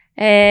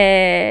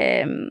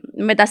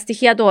με τα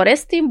στοιχεία του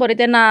Ορέστη.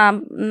 Μπορείτε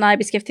να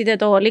επισκεφτείτε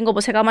το link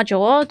όπως έκανα και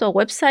εγώ, το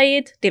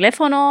website,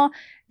 τηλέφωνο,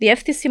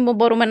 διεύθυνση που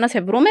μπορούμε να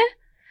σε βρούμε,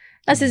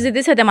 να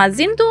συζητήσετε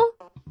μαζί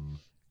του.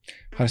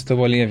 Ευχαριστώ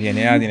πολύ,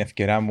 Ευγενία, την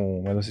ευκαιρία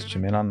μου έδωσες και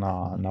εμένα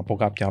να πω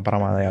κάποια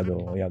πράγματα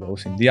για το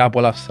OCD.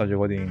 Απόλαυσα και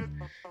εγώ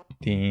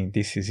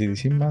τη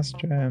συζήτησή μας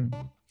και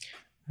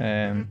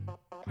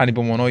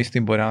ανυπομονώ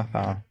στην πορεία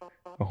θα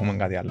έχουμε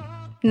κάτι άλλο.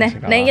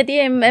 Ναι, γιατί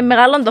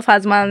μεγάλο το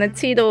φάσμα. Είναι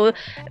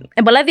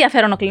πολύ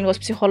ενδιαφέρον ο κλινικός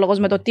ψυχολόγος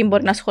με το τι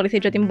μπορεί να ασχοληθεί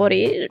και τι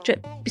μπορεί. Και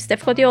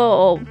πιστεύω ότι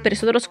ο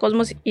περισσότερος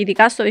κόσμος,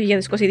 ειδικά στο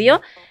 2022,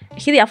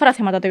 έχει διάφορα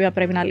θέματα τα οποία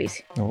πρέπει να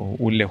λύσει.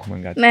 Ούλοι έχουμε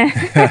κάτι. Ναι.